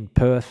in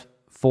Perth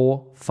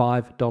 $4,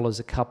 $5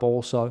 a cup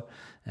also,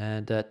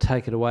 and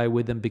take it away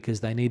with them because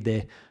they need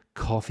their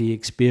coffee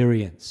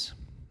experience.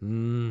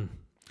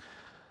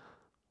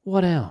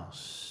 What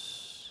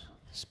else?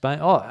 Spain.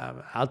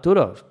 Oh,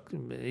 Arturo,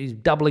 he's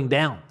doubling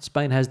down.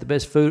 Spain has the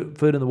best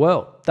food in the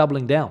world.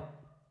 Doubling down.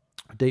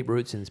 Deep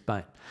roots in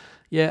Spain.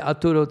 Yeah,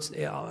 Arturo,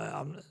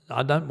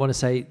 I don't want to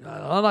say,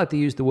 I like to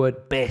use the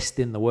word best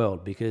in the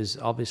world because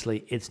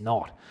obviously it's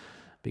not.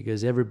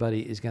 Because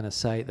everybody is going to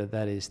say that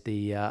that is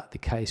the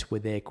case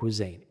with their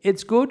cuisine.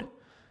 It's good,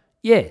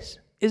 yes.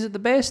 Is it the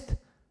best?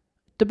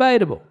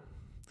 Debatable.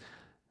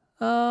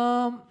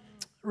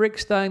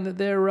 Rick's saying that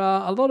there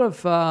are a lot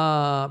of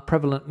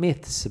prevalent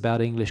myths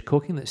about English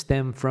cooking that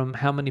stem from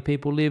how many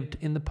people lived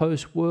in the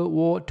post-World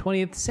War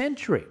 20th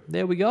century.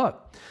 There we go.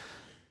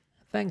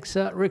 Thanks,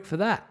 Rick, for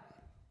that.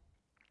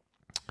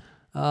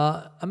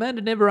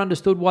 Amanda never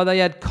understood why they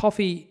add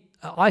coffee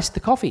ice the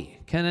coffee.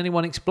 Can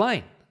anyone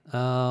explain?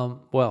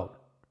 Well,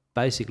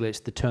 basically it's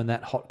to turn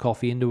that hot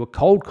coffee into a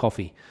cold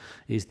coffee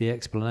is the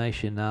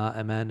explanation,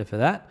 Amanda, for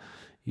that.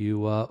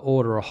 You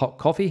order a hot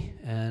coffee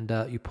and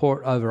you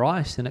pour it over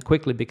ice and it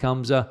quickly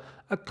becomes a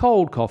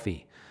cold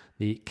coffee,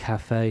 the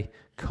café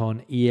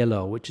con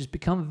hielo, which has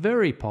become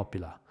very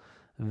popular.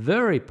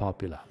 Very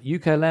popular.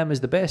 UK lamb is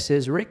the best,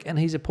 says Rick, and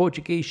he's a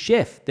Portuguese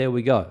chef. There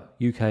we go.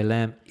 UK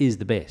lamb is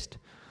the best.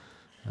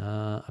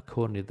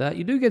 According to that,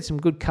 you do get some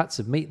good cuts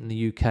of meat in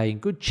the UK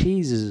and good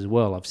cheeses as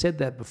well. I've said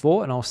that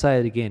before and I'll say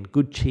it again.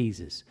 Good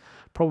cheeses.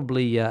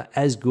 Probably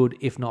as good,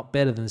 if not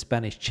better than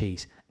Spanish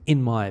cheese,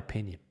 in my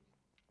opinion.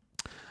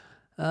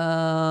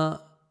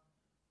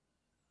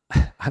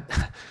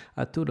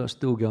 Arturo's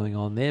still going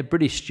on there.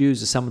 British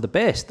stews are some of the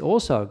best.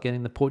 Also,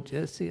 getting the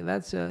Portuguese.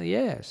 That's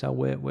yeah. So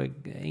we're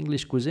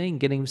English cuisine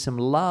getting some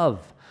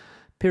love.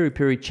 Peri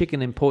peri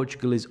chicken in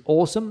Portugal is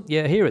awesome.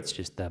 Yeah, here it's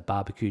just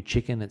barbecue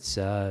chicken. It's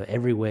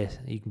everywhere.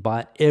 You can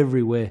buy it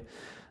everywhere.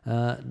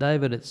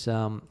 David, it's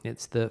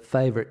the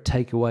favourite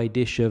takeaway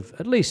dish of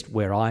at least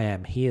where I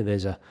am here.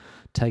 There's a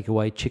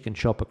takeaway chicken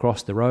shop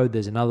across the road.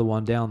 There's another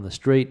one down the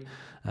street.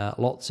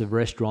 Lots of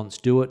restaurants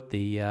do it.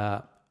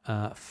 The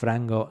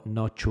frango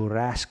no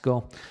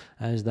churrasco,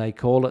 as they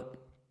call it.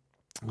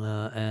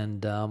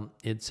 And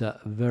it's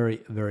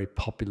very, very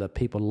popular.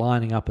 People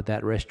lining up at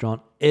that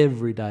restaurant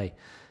every day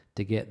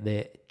to get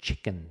their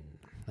chicken.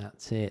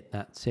 That's it.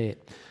 That's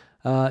it.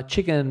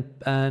 Chicken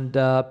and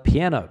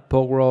piano,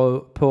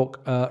 pork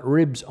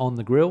ribs on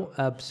the grill.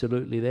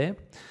 Absolutely there.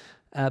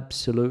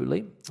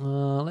 Absolutely.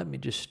 Let me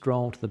just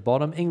scroll to the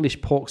bottom.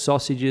 English pork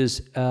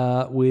sausages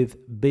with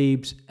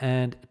beans,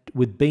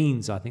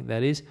 I think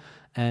that is,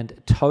 and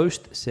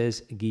toast,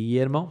 says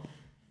Guillermo.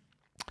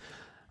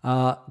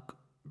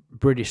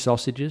 British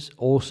sausages,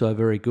 also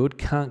very good.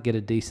 Can't get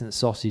a decent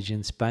sausage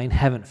in Spain.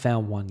 Haven't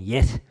found one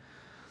yet.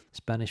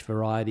 Spanish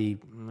variety,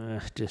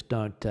 just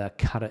don't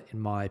cut it in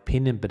my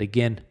opinion. But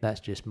again, that's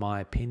just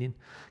my opinion.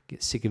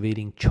 Get sick of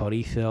eating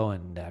chorizo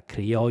and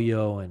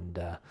criollo and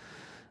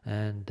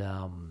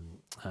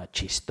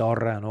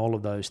chistorra and all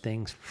of those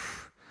things.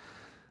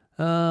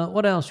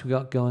 What else we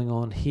got going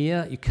on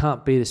here? You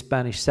can't beat a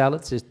Spanish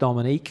salad, says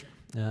Dominique.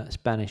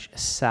 Spanish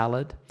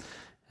salad.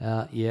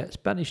 Yeah,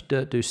 Spanish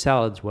do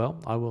salads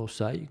well, I will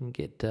say. You can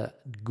get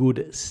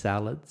good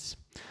salads.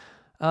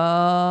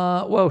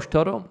 Welsh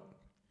Toro.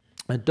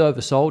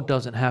 Dover sole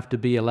doesn't have to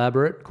be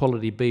elaborate.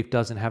 Quality beef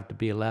doesn't have to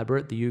be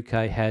elaborate. The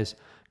UK has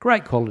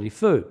great quality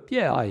food.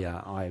 Yeah,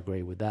 I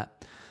agree with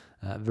that.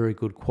 Very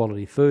good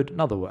quality food.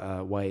 Another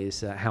way is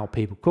how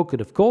people cook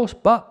it, of course,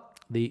 but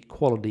the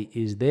quality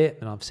is there.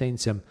 And I've seen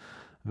some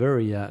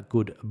very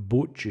good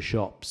butcher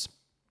shops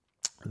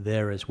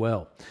there as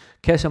well.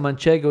 Queso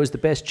manchego is the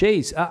best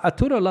cheese.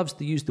 Arturo loves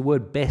to use the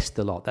word best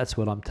a lot. That's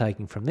what I'm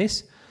taking from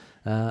this.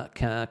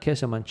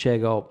 Queso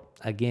manchego,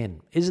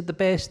 again, is it the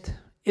best?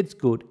 It's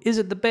good. Is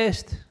it the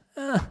best?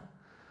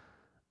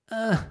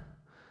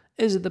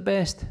 Is it the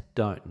best?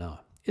 Don't know.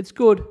 It's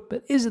good,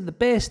 but is it the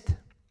best?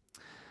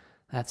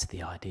 That's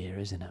the idea,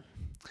 isn't it?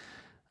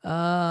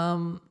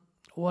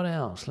 What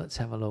else? Let's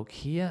have a look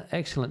here.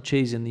 Excellent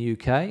cheese in the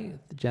UK.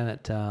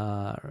 Janet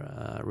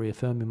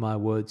reaffirming my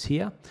words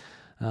here.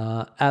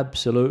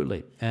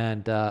 Absolutely.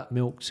 And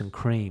milks and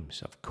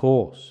creams, of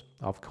course.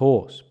 Of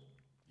course.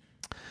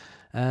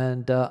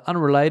 And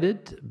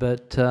unrelated,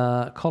 but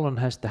Colin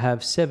has to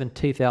have 7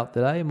 teeth out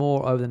today,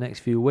 more over the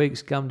next few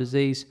weeks. Gum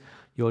disease,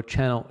 your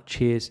channel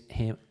cheers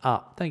him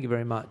up. Thank you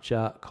very much,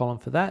 Colin,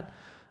 for that.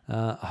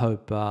 I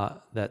hope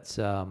that's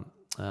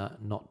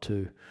not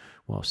too,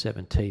 well,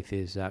 7 teeth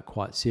is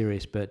quite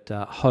serious, but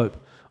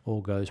hope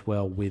all goes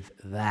well with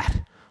that.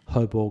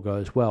 Hope all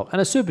goes well. And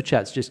a super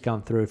chat's just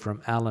come through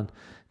from Alan,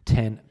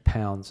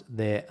 £10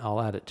 there. I'll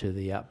add it to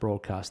the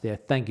broadcast there.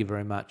 Thank you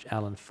very much,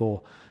 Alan,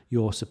 for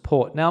your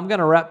support. Now I'm going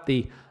to wrap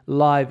the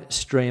live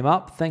stream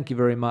up. Thank you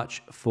very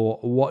much for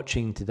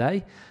watching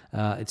today.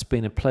 It's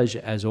been a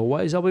pleasure as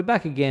always. I'll be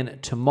back again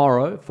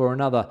tomorrow for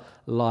another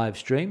live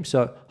stream,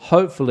 so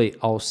hopefully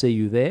I'll see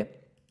you there.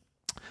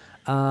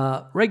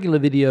 Regular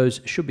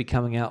videos should be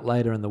coming out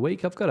later in the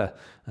week. I've got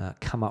to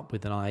come up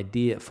with an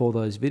idea for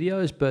those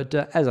videos, but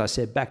as I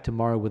said, back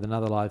tomorrow with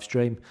another live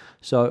stream.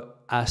 So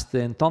hasta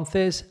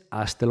entonces,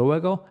 hasta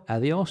luego,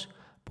 adiós,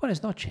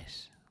 buenas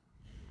noches.